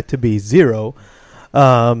some want it to be zero.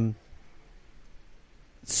 So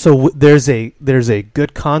there's a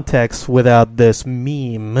good context without this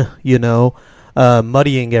meme,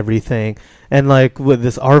 muddying everything. And with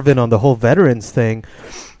this Arvin on the whole veterans thing,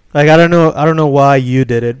 I don't know why you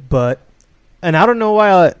did it, and I don't know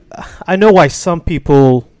why I know why some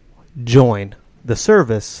people join the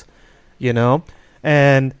service,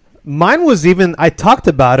 and mine was even, I talked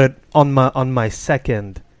about it on my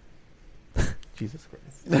second. Jesus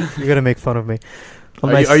Christ, you're gonna make fun of me.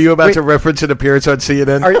 Are you about to reference an appearance on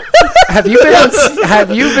CNN? Have you been on?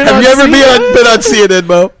 Have you been on CNN,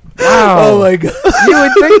 Mo? Wow. Oh my God. You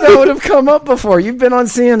would think that would have come up before. You've been on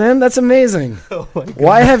CNN? That's amazing. Oh my God.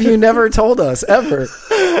 Why have you never told us ever?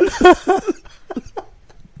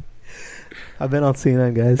 I've been on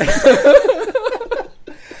CNN, guys.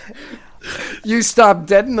 You stopped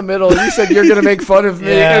dead in the middle. You said you're going to make fun of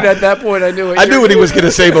me, and at that point, I knew what he was going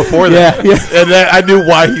to say before that. Yeah. And then I knew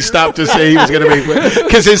why he stopped to say he was going to make fun.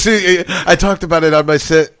 Because I talked about it on my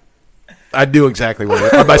set. I knew exactly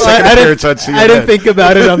what on my second appearance on CNN. I didn't think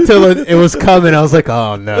about it until it was coming. I was like,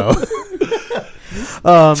 oh no.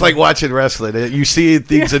 It's like watching wrestling. You see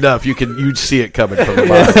things enough, you see it coming from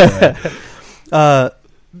the bottom.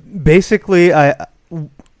 Basically,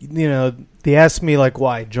 they asked me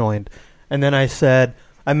why I joined, and then I said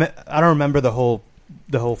I don't remember the whole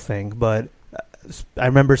thing, but I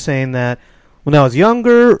remember saying that when I was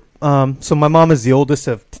younger, so my mom is the oldest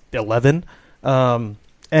of 11,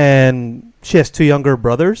 and she has 2 younger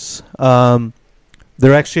brothers.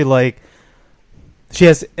 They're actually like, she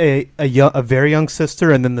has a very young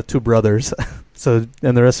sister and then the 2 brothers. So,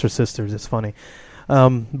 and the rest are sisters. It's funny.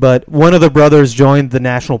 But one of the brothers joined the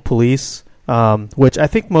National Police, which I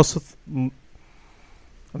think I'm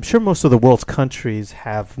sure most of the world's countries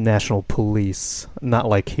have national police, not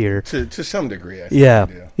like here. To some degree, I think. Yeah,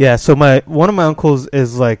 they do. yeah. So one of my uncles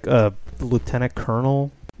is like a lieutenant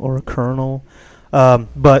colonel or a colonel,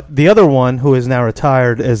 but the other one, who is now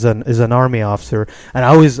retired, is an army officer. And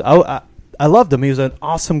I loved him. He was an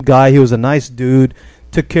awesome guy. He was a nice dude.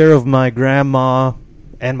 Took care of my grandma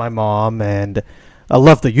and my mom, and I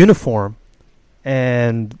loved the uniform.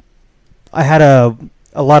 And I had a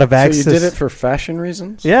lot of access. So you did it for fashion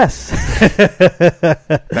reasons? Yes.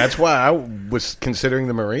 That's why I was considering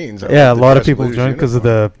the Marines. Yeah, a lot of people joined because of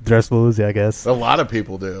the dress blues, I guess. A lot of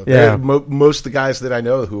people do. Yeah. Most of the guys that I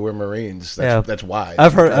know who were Marines, that's why.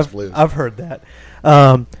 I've heard that.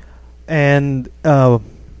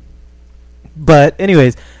 But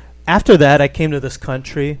anyways, after that, I came to this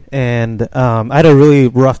country, and I had a really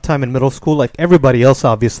rough time in middle school, like everybody else,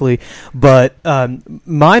 obviously. But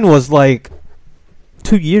mine was like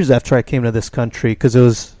 2 years after I came to this country,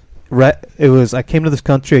 because I came to this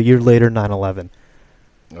country a year later, 9/11.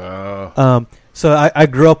 So I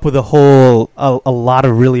grew up with a lot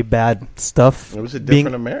of really bad stuff. It was a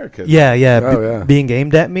different America. Yeah, being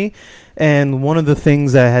aimed at me. And one of the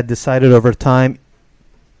things I had decided over time,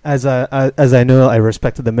 as I know I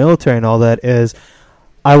respected the military and all that, is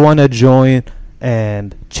I want to join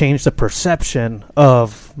and change the perception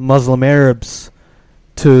of Muslim Arabs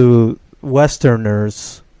to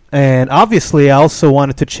Westerners. And obviously I also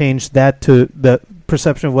wanted to change that to the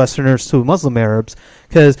perception of Westerners to Muslim Arabs,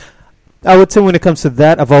 because I would say when it comes to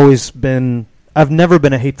that, I've never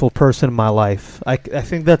been a hateful person in my life. I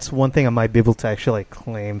think that's one thing I might be able to actually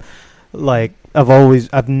claim. Like,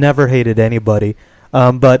 I've never hated anybody.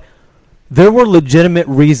 But there were legitimate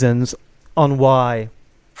reasons on why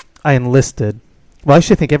I enlisted. Well, I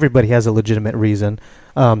actually think everybody has a legitimate reason.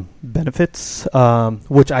 Benefits,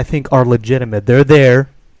 which I think are legitimate. They're there.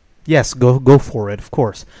 Yes, go for it, of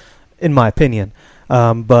course, in my opinion.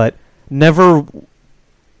 But never...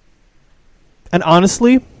 And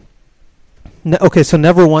honestly... so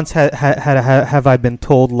never once have I been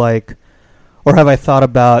told, like... Or have I thought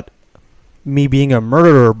about me being a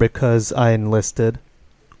murderer because I enlisted,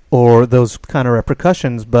 or those kind of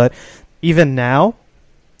repercussions. But even now,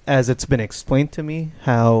 as it's been explained to me,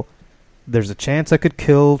 how there's a chance I could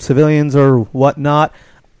kill civilians or whatnot,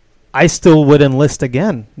 I still would enlist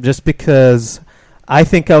again, just because I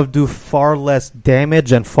think I would do far less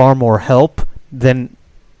damage and far more help than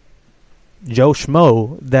Joe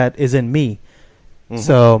Schmo that is in me. Mm-hmm.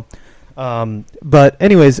 So... but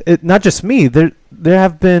anyways, not just me. There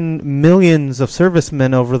have been millions of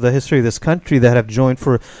servicemen over the history of this country that have joined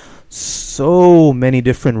for so many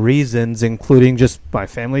different reasons, including just my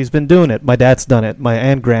family's been doing it. My dad's done it. My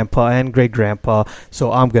aunt, grandpa, and great-grandpa.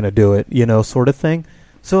 So I'm going to do it, sort of thing.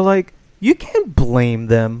 So, like, you can't blame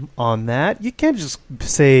them on that. You can't just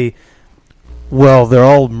say, well, they're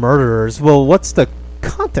all murderers. Well, what's the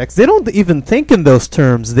context? They don't even think in those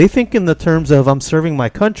terms. They think in the terms of, I'm serving my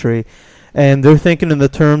country, and they're thinking in the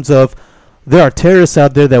terms of, there are terrorists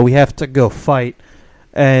out there that we have to go fight.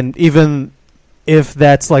 And even if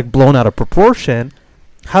that's like blown out of proportion,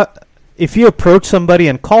 if you approach somebody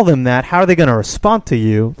and call them that, how are they going to respond to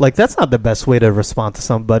you? Like, that's not the best way to respond to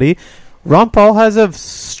somebody. Ron Paul has a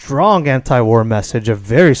strong anti-war message, a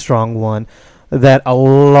very strong one, that a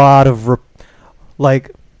lot of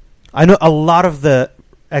I know a lot of the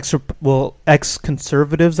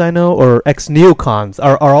ex-conservatives I know, or ex-neocons,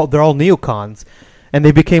 they're all neocons, and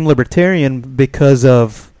they became libertarian because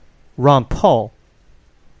of Ron Paul.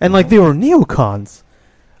 And, like, they were neocons.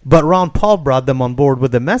 But Ron Paul brought them on board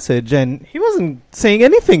with the message, and he wasn't saying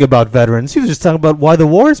anything about veterans. He was just talking about why the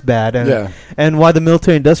war is bad and why the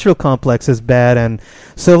military-industrial complex is bad. And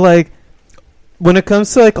so, like, when it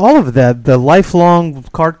comes to, like, all of that, the lifelong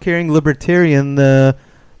card-carrying libertarian, the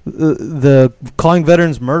calling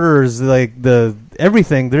veterans murderers, like the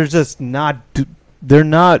everything, they're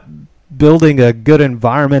not building a good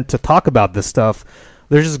environment to talk about this stuff.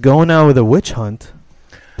 They're just going out with a witch hunt.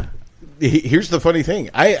 Here's the funny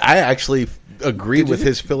thing. I actually agree with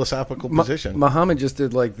his philosophical position. Muhammad just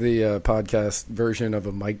did like the podcast version of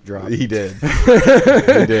a mic drop. He did.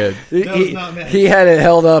 He did. He had it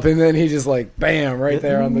held up, and then he just like bam right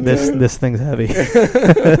there on the this thing's heavy.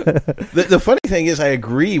 The funny thing is, I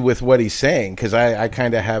agree with what he's saying because I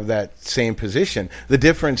kind of have that same position. The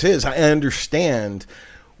difference is I understand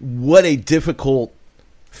what a difficult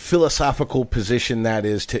philosophical position that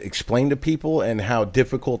is to explain to people, and how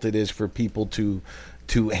difficult it is for people to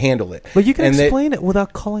handle it. But you can explain it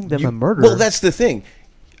without calling them a murderer. Well, that's the thing.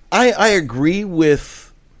 I agree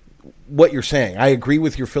with what you're saying. I agree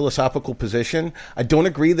with your philosophical position. I don't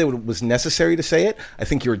agree that it was necessary to say it. I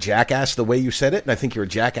think you're a jackass the way you said it, and I think you're a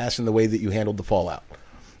jackass in the way that you handled the fallout.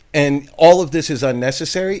 And all of this is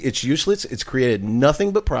unnecessary. It's useless. It's created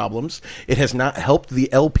nothing but problems. It has not helped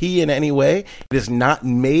the LP in any way. It has not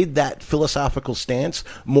made that philosophical stance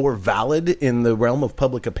more valid in the realm of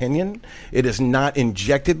public opinion. It has not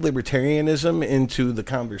injected libertarianism into the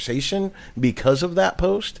conversation because of that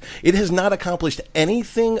post. It has not accomplished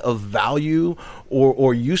anything of value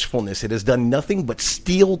or usefulness. It has done nothing but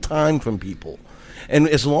steal time from people. And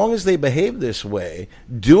as long as they behave this way,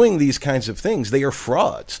 doing these kinds of things, they are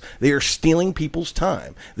frauds. They are stealing people's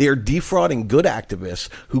time. They are defrauding good activists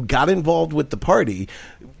who got involved with the party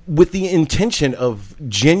with the intention of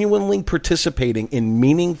genuinely participating in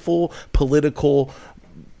meaningful political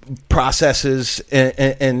processes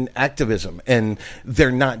and activism. And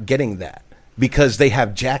they're not getting that, because they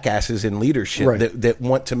have jackasses in leadership that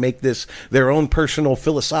want to make this their own personal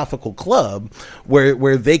philosophical club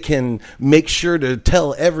where they can make sure to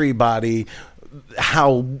tell everybody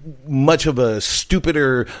how much of a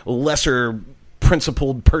stupider, lesser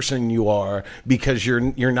principled person you are because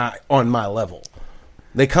you're not on my level.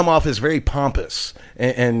 They come off as very pompous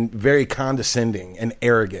and very condescending and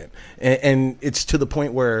arrogant. And it's to the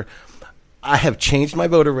point where I have changed my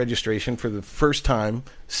voter registration for the first time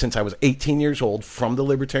since I was 18 years old from the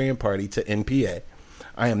Libertarian Party to NPA.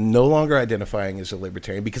 I am no longer identifying as a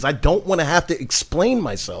libertarian because I don't want to have to explain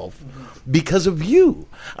myself because of you.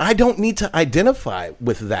 I don't need to identify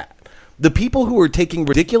with that. The people who are taking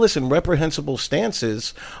ridiculous and reprehensible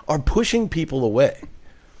stances are pushing people away.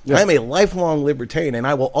 Yeah. I am a lifelong libertarian, and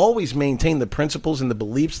I will always maintain the principles and the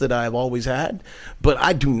beliefs that I have always had, but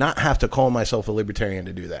I do not have to call myself a libertarian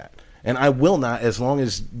to do that. And I will not, as long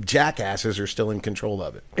as jackasses are still in control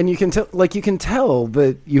of it. And you can tell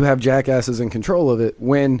that you have jackasses in control of it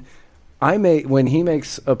when he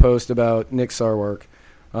makes a post about Nick Sarwark.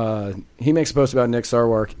 He makes a post about Nick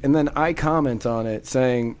Sarwark, and then I comment on it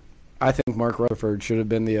saying, I think Mark Rutherford should have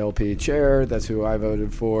been the LP chair. That's who I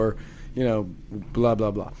voted for. You know, blah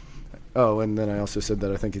blah blah. Oh, and then I also said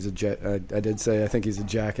that I think he's I did say I think he's a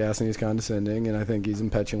jackass and he's condescending and I think he's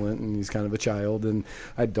petulant and he's kind of a child and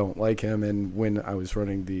I don't like him. And when you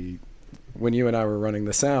and I were running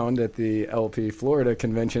the sound at the LP Florida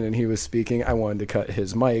convention and he was speaking, I wanted to cut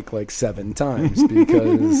his mic like 7 times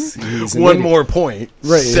because he's one more point.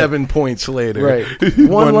 Right. 7 points later. Right.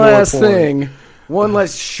 One last thing. One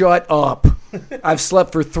less. Shut up. I've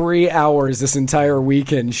slept for 3 hours this entire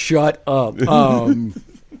weekend. Shut up.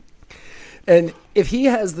 And if he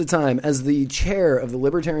has the time as the chair of the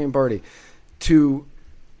Libertarian Party to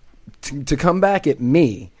come back at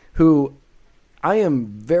me, who I am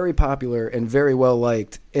very popular and very well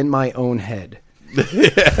liked in my own head.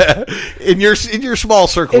 in your small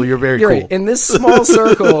circle, you're very cool. Right. In this small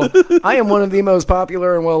circle, I am one of the most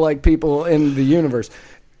popular and well liked people in the universe.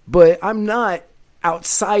 But I'm not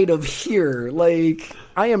outside of here. Like,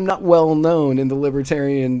 I am not well known in the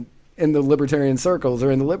libertarian circles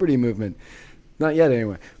or in the liberty movement. Not yet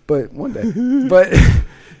anyway, but one day. But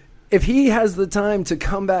if he has the time to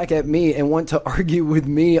come back at me and want to argue with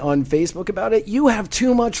me on Facebook about it, you have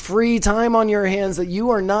too much free time on your hands that you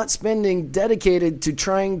are not spending dedicated to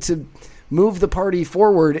trying to move the party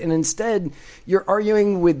forward, and instead you're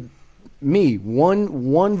arguing with me.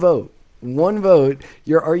 One vote.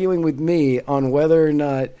 You're arguing with me on whether or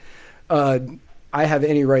not I have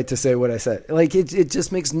any right to say what I said. Like, it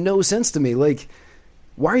just makes no sense to me. Like,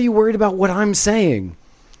 why are you worried about what I'm saying?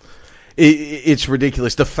 It's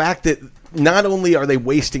ridiculous. The fact that not only are they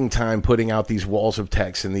wasting time putting out these walls of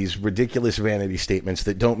text and these ridiculous vanity statements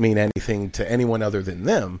that don't mean anything to anyone other than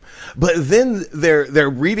them, but then they're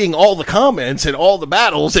reading all the comments and all the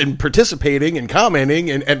battles and participating and commenting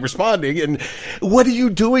and responding. And what are you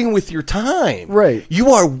doing with your time? Right.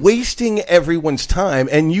 You are wasting everyone's time,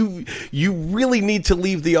 and you really need to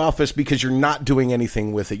leave the office because you're not doing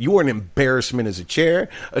anything with it. You are an embarrassment as a chair,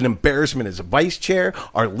 an embarrassment as a vice chair.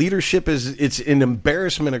 Our leadership it's an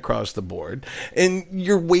embarrassment across the board. board, and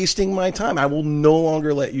you're wasting my time. I will no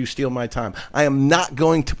longer let you steal my time. I am not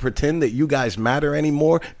going to pretend that you guys matter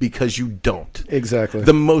anymore, because you don't. Exactly.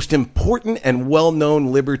 The most important and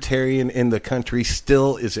well-known libertarian in the country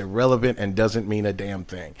still is irrelevant and doesn't mean a damn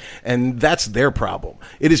thing. And that's their problem.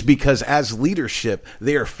 It is because as leadership,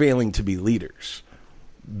 they are failing to be leaders.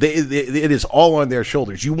 It is all on their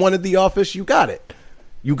shoulders. You wanted the office, you got it.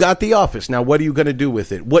 You got the office. Now, what are you going to do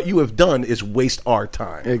with it? What you have done is waste our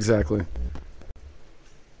time. Exactly.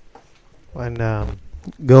 And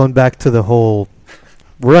going back to the whole,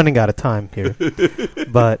 we're running out of time here,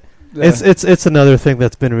 but it's another thing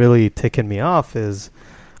that's been really ticking me off is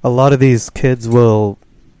a lot of these kids will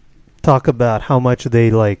talk about how much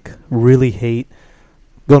they like really hate,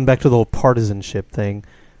 going back to the whole partisanship thing.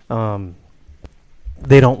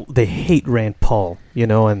 They hate Rand Paul,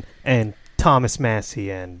 and Thomas Massey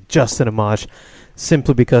and Justin Amash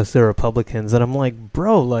simply because they're Republicans. And I'm like,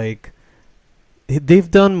 bro, like, they've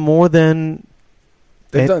done more than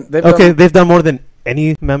they've done more than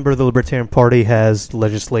any member of the Libertarian Party has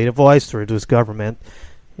legislative-wise to reduce government,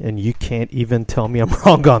 and you can't even tell me I'm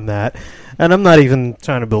wrong on that. And I'm not even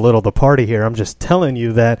trying to belittle the party here. I'm just telling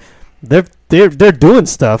you that they're doing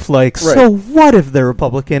stuff. Like, right. So what if they're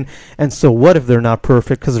Republican, and so what if they're not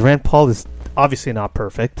perfect? Because Rand Paul is obviously not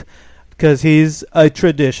perfect, because he's a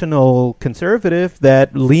traditional conservative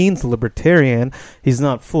that leans libertarian. He's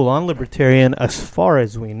not full-on libertarian as far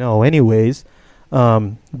as we know anyways.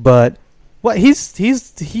 But what he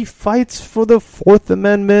fights for the Fourth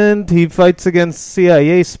Amendment. He fights against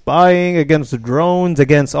CIA spying, against drones,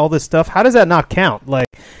 against all this stuff. How does that not count? Like,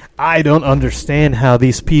 I don't understand how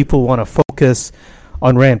these people want to focus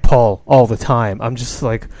on Rand Paul all the time. I'm just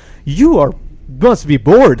like, you must be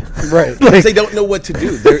bored. Right. Like, they don't know what to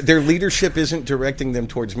do. Their leadership isn't directing them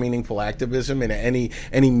towards meaningful activism and any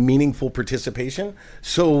meaningful participation.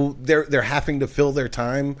 So they're having to fill their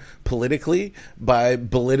time politically by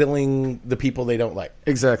belittling the people they don't like.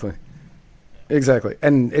 Exactly.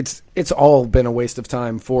 And it's all been a waste of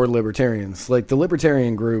time for libertarians. Like the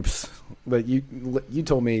libertarian groups, but you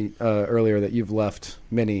told me earlier that you've left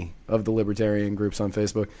many of the libertarian groups on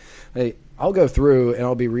Facebook. Hey, I'll go through and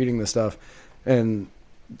I'll be reading this stuff. And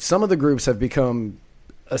some of the groups have become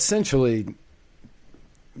essentially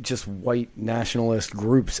just white nationalist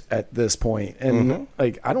groups at this point. And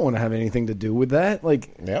like, I don't want to have anything to do with that.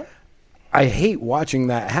 Like, yeah. I hate watching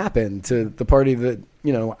that happen to the party that,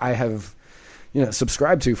 I have,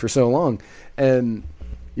 subscribed to for so long. And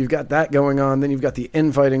you've got that going on. Then you've got the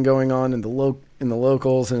infighting going on in the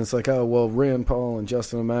locals. And it's like, oh, well, Rand Paul and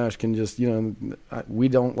Justin Amash can just, we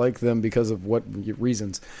don't like them because of what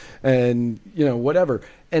reasons and, whatever.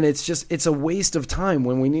 And it's a waste of time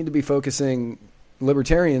when we need to be focusing,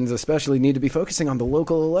 libertarians especially need to be focusing on the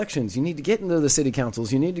local elections. You need to get into the city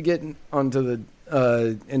councils. You need to get onto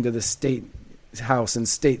into the state house and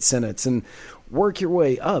state senates and work your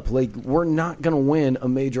way up. Like, we're not going to win a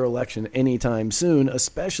major election anytime soon,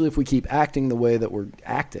 especially if we keep acting the way that we're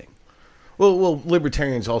acting. Well,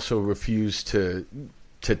 libertarians also refuse to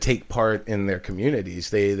take part in their communities.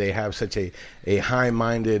 They have such a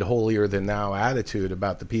high-minded, holier-than-thou attitude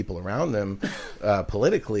about the people around them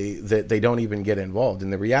politically that they don't even get involved.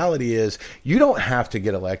 And the reality is, you don't have to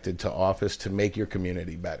get elected to office to make your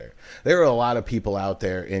community better. There are a lot of people out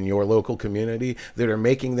there in your local community that are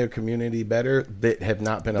making their community better that have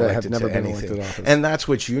not been elected to anything. And that's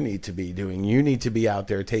what you need to be doing. You need to be out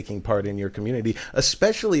there taking part in your community,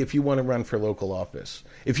 especially if you want to run for local office.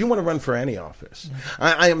 If you want to run for any office.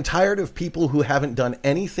 I am tired of people who haven't done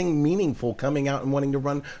anything meaningful coming out and wanting to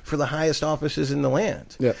run for the highest offices in the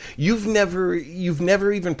land. Yeah. You've never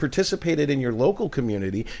even participated in your local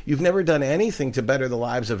community. You've never done anything to better the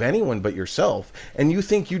lives of anyone but yourself. And you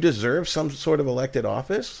think you deserve some sort of elected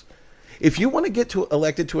office? If you want to get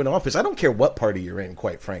elected to an office, I don't care what party you're in,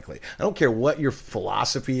 quite frankly. I don't care what your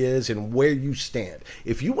philosophy is and where you stand.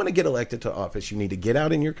 If you want to get elected to office, you need to get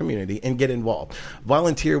out in your community and get involved.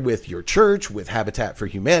 Volunteer with your church, with Habitat for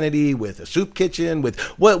Humanity, with a soup kitchen, with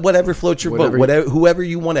whatever floats your boat, whoever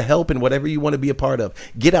you want to help and whatever you want to be a part of.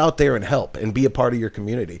 Get out there and help and be a part of your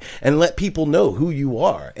community and let people know who you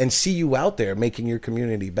are and see you out there making your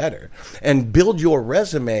community better and build your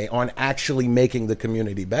resume on actually making the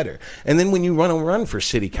community better. And then when you run for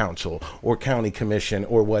city council or county commission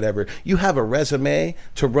or whatever, you have a resume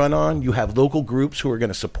to run on. You have local groups who are going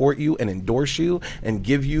to support you and endorse you and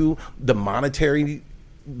give you the monetary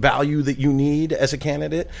value that you need as a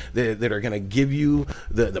candidate, that are going to give you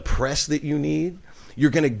the press that you need.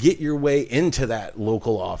 You're going to get your way into that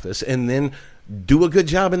local office, and then do a good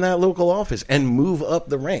job in that local office and move up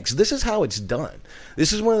the ranks. This is how it's done.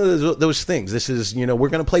 This is one of those things. This is, we're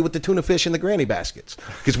going to play with the tuna fish in the granny baskets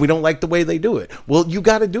because we don't like the way they do it. Well, you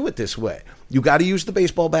got to do it this way. You got to use the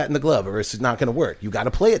baseball bat and the glove or it's not going to work. You got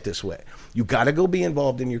to play it this way. You got to go be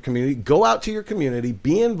involved in your community. Go out to your community,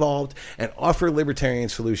 be involved, and offer libertarian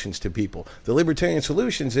solutions to people. The libertarian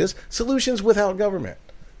solutions is solutions without government.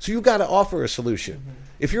 So you got to offer a solution. Mm-hmm.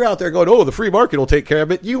 If you're out there going, oh, the free market will take care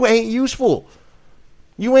of it, you ain't useful.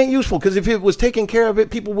 You ain't useful because if it was taking care of it,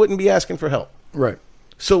 people wouldn't be asking for help. Right.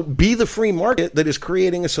 So be the free market that is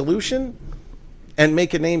creating a solution and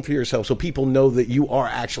make a name for yourself so people know that you are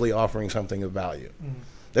actually offering something of value. Mm.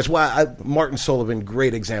 That's why Martin Sullivan,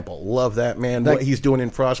 great example. Love that man. What he's doing in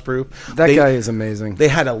Frostproof. That guy is amazing. They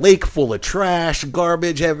had a lake full of trash,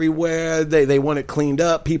 garbage everywhere. They want it cleaned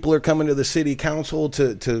up. People are coming to the city council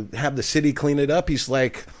to have the city clean it up. He's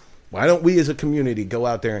like, why don't we as a community go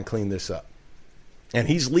out there and clean this up? And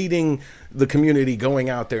he's leading the community going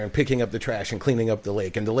out there and picking up the trash and cleaning up the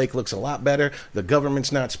lake. And the lake looks a lot better. The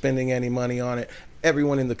government's not spending any money on it.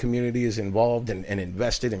 Everyone in the community is involved and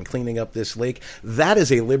invested in cleaning up this lake. That is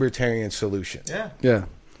a libertarian solution. Yeah. Yeah.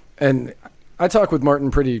 And I talk with Martin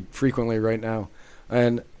pretty frequently right now.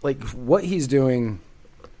 And like what he's doing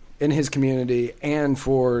in his community and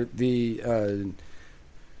for the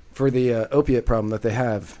opiate problem that they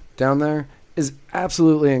have down there is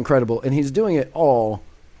absolutely incredible, and he's doing it all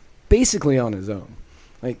basically on his own.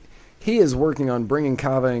 Like he is working on bringing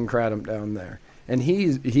kava and kratom down there, and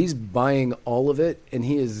he's buying all of it and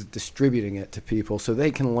he is distributing it to people so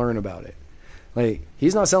they can learn about it. Like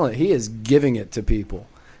he's not selling it; he is giving it to people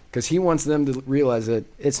because he wants them to realize that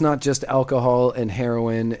it's not just alcohol and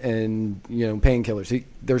heroin and painkillers.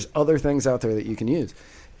 There's other things out there that you can use.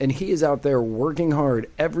 And he is out there working hard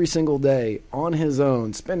every single day on his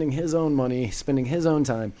own, spending his own money, spending his own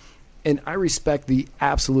time. And I respect the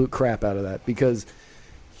absolute crap out of that because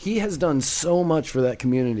he has done so much for that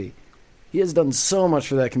community.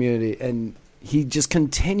 And he just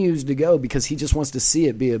continues to go because he just wants to see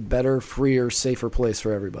it be a better, freer, safer place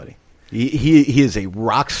for everybody. He is a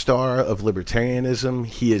rock star of libertarianism.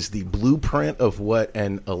 He is the blueprint of what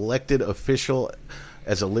an elected official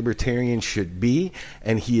as a libertarian should be,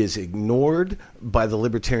 and he is ignored by the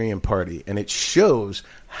Libertarian Party, and it shows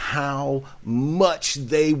how much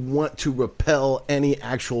they want to repel any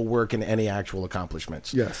actual work and any actual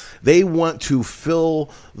accomplishments. Yes. They want to fill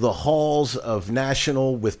the halls of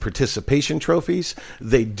National with participation trophies.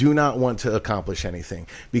 They do not want to accomplish anything,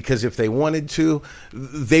 because if they wanted to,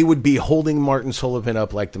 they would be holding Martin Sullivan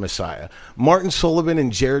up like the Messiah. Martin Sullivan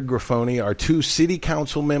and Jared Grafoni are two city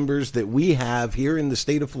council members that we have here in the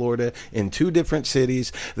state of Florida in two different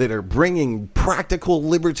cities that are bringing practical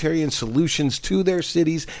libertarian solutions to their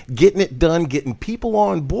cities, getting it done, getting people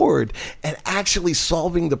on board, and actually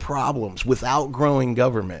solving the problems without growing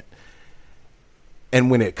government. And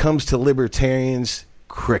when it comes to libertarians,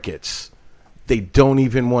 crickets. They don't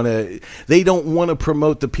want to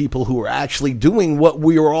promote the people who are actually doing what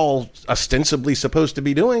we are all ostensibly supposed to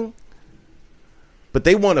be doing. But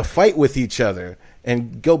they want to fight with each other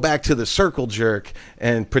and go back to the circle jerk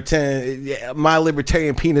and pretend my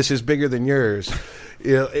libertarian penis is bigger than yours.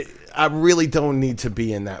 I really don't need to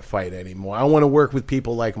be in that fight anymore. I want to work with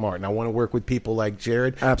people like Martin. I want to work with people like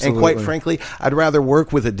Jared. Absolutely. And quite frankly, I'd rather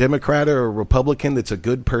work with a Democrat or a Republican that's a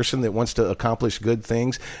good person that wants to accomplish good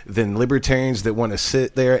things than libertarians that want to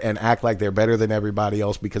sit there and act like they're better than everybody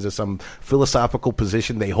else because of some philosophical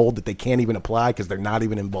position they hold that they can't even apply because they're not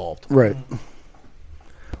even involved. Right.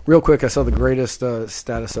 Real quick, I saw the greatest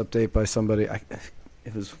status update by somebody.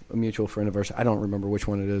 It was a mutual friend of ours. I don't remember which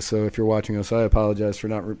one it is. So if you're watching us, I apologize for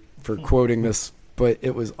not for quoting this, but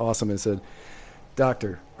it was awesome. It said,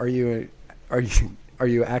 "Doctor, are you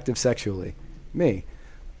active sexually?" Me.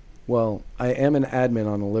 Well, I am an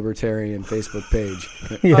admin on a libertarian Facebook page.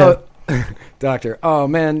 Yeah. Doctor. Oh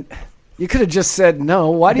man, you could have just said no.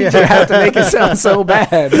 Why did you have to make it sound so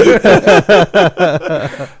bad?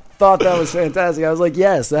 Thought that was fantastic. I was like,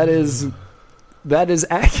 yes, that is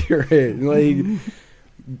accurate. Like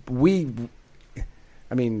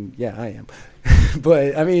yeah, I am.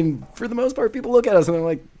 But I mean, for the most part, people look at us and they're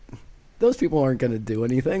like, those people aren't going to do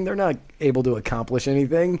anything. They're not able to accomplish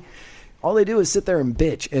anything. All they do is sit there and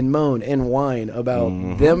bitch and moan and whine about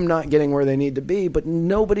them not getting where they need to be, but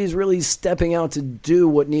nobody's really stepping out to do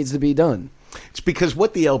what needs to be done. It's because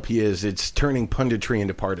what the LP is, it's turning punditry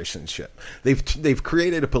into partisanship. They've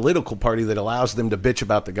created a political party that allows them to bitch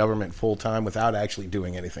about the government full time without actually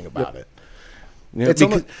doing anything about it. You know, It's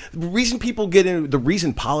because almost- the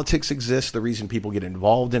reason politics exists, the reason people get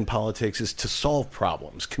involved in politics is to solve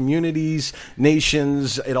problems. Communities,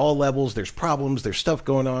 nations, at all levels, there's problems, there's stuff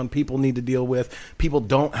going on people need to deal with. People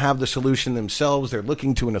don't have the solution themselves. They're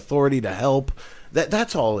looking to an authority to help.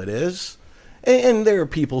 That's all it is. And there are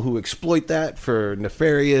people who exploit that for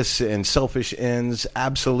nefarious and selfish ends,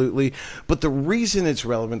 absolutely. But the reason it's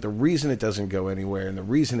relevant, the reason it doesn't go anywhere, and the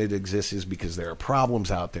reason it exists is because there are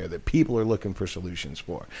problems out there that people are looking for solutions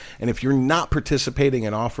for. And if you're not participating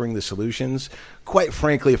and offering the solutions, quite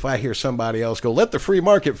frankly, if I hear somebody else go, let the free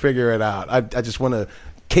market figure it out, I just want to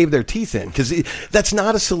cave their teeth in, because that's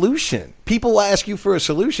not a solution. People ask you for a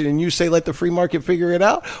solution and you say, let the free market figure it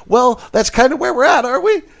out. Well, that's kind of where we're at, aren't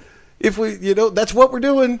we? If we, that's what we're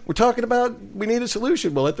doing. We're talking about we need a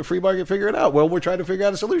solution. Well, let the free market figure it out. Well, we're trying to figure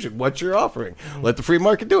out a solution. What you're offering. Let the free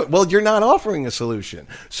market do it. Well, you're not offering a solution.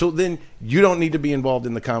 So then you don't need to be involved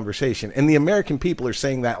in the conversation. And the American people are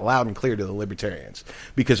saying that loud and clear to the libertarians.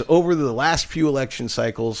 Because over the last few election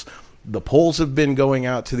cycles, the polls have been going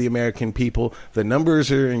out to the American people. The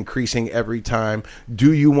numbers are increasing every time.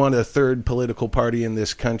 Do you want a third political party in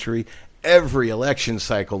this country? Every election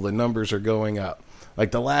cycle, the numbers are going up.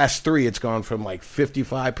 Like the last three, it's gone from like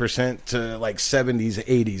 55% to like 70s,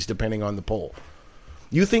 80s, depending on the poll.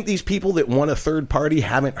 You think these people that want a third party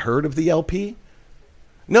haven't heard of the LP?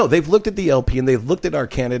 No, they've looked at the LP and they've looked at our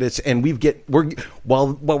candidates, and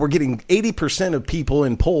while we're getting 80% of people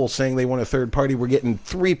in polls saying they want a third party, we're getting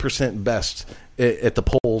 3% best at the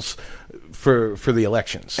polls for the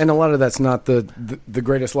elections. And a lot of that's not the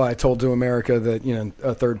greatest lie told to America that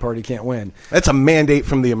a third party can't win. That's a mandate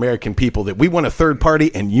from the American people that we want a third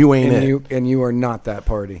party and you ain't it. And you are not that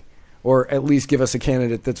party, or at least give us a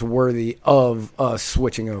candidate that's worthy of us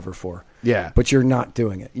switching over for. Yeah, but you're not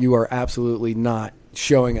doing it. You are absolutely not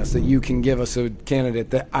showing us that you can give us a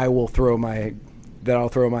candidate that I'll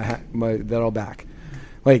back.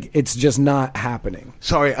 Like, it's just not happening.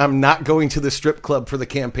 Sorry, I'm not going to the strip club for the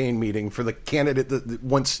campaign meeting for the candidate that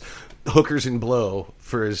wants hookers and blow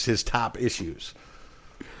for his top issues.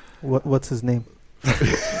 What's his name?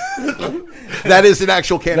 That is an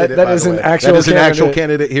actual candidate. That is an actual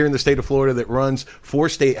candidate here in the state of Florida that runs for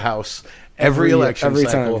State House every election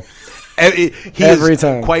cycle. Time. Every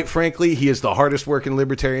time. Quite frankly, he is the hardest working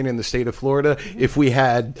libertarian in the state of Florida. If we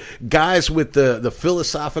had guys with the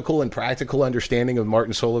philosophical and practical understanding of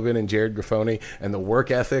Martin Sullivan and Jared Graffoni and the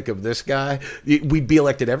work ethic of this guy, we'd be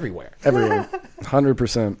elected everywhere. Everywhere.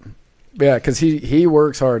 100%. Yeah, because he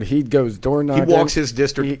works hard. He goes door knocking. He walks his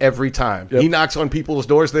district every time. Yep. He knocks on people's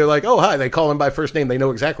doors. They're like, oh, hi. They call him by first name. They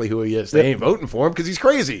know exactly who he is. They ain't voting for him because he's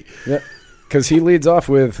crazy. Yep. Because he leads off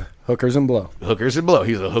with hookers and blow. Hookers and blow.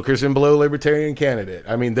 He's a hookers and blow libertarian candidate.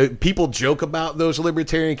 I mean, people joke about those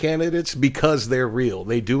libertarian candidates because they're real.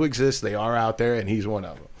 They do exist. They are out there, and he's one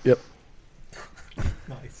of them. Yep.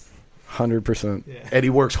 Nice. 100%. Yeah. And he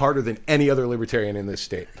works harder than any other libertarian in this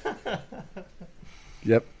state.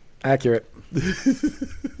 Yep. Accurate.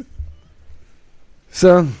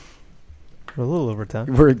 So... We're a little over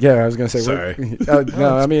time. I was going to say. Sorry.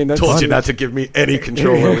 No, I mean, that's told fun. you not to give me any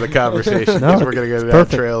control over the conversation. No, we're going to go down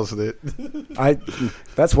perfect. trails that.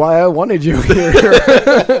 That's why I wanted you here.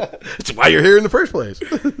 That's why you're here in the first place.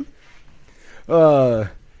 Well,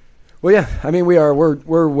 yeah. I mean,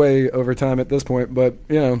 we're way over time at this point, but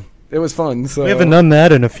it was fun. So We haven't done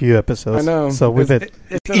that in a few episodes. I know. So we've it's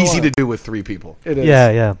been a Easy while. to do with three people. It is.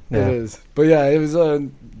 Yeah. It is. But yeah, it was.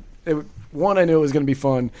 One, I knew it was going to be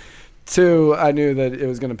fun. Two, I knew that it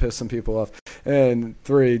was going to piss some people off. And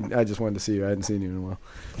three, I just wanted to see you. I hadn't seen you in a while.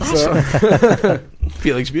 So,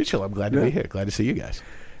 Feelings mutual. I'm glad to be here. Glad to see you guys.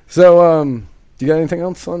 so do you got anything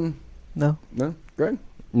else on? No. No? Greg?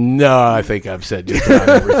 No, I think I've said just about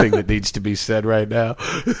everything that needs to be said right now.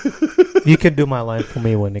 You can do my line for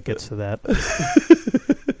me when it gets to that.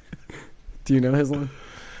 Do you know his line?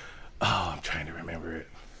 Oh, I'm trying to remember it.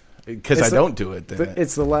 Because I don't do it then.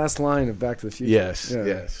 It's the last line of Back to the Future. Yes, Yeah.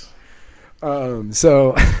 yes.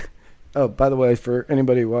 So, by the way, for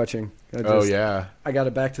anybody watching, I got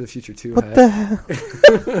a Back to the Future 2 hat. What the hell?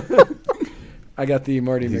 I got the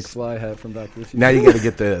Marty McFly hat from Back to the Future. Now you got to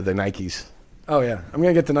get the Nikes. Oh, yeah. I'm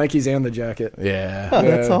going to get the Nikes and the jacket. Yeah. Oh,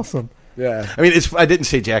 that's Yeah. awesome. Yeah. I mean, I didn't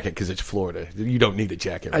say jacket because it's Florida. You don't need a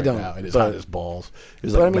jacket right don't, now. It is but- hot as balls.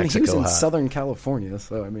 It's But like I mean, Mexico he was in hot. Southern California,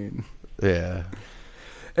 so I mean. Yeah.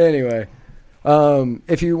 Anyway,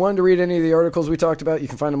 if you wanted to read any of the articles we talked about, you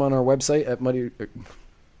can find them on our website at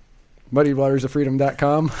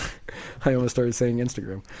muddywatersoffreedom.com. I almost started saying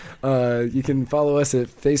Instagram. You can follow us at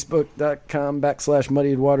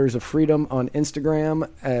facebook.com/muddiedwatersofreedom, on Instagram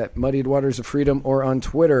at muddiedwatersofreedom, or on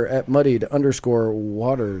Twitter at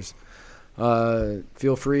muddied_waters.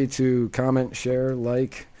 Feel free to comment, share,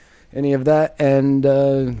 like, any of that. And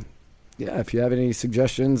if you have any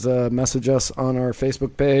suggestions, message us on our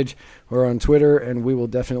Facebook page or on Twitter, and we will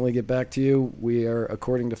definitely get back to you. We are,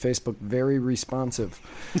 according to Facebook, very responsive.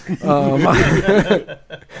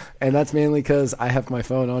 And that's mainly because I have my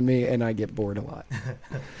phone on me and I get bored a lot.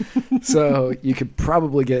 So you could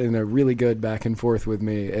probably get in a really good back and forth with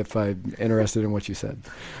me if I'm interested in what you said.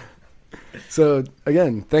 So,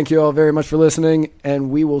 again, thank you all very much for listening,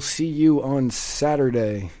 and we will see you on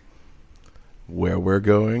Saturday. Where we're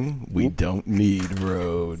going, we don't need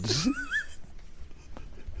roads.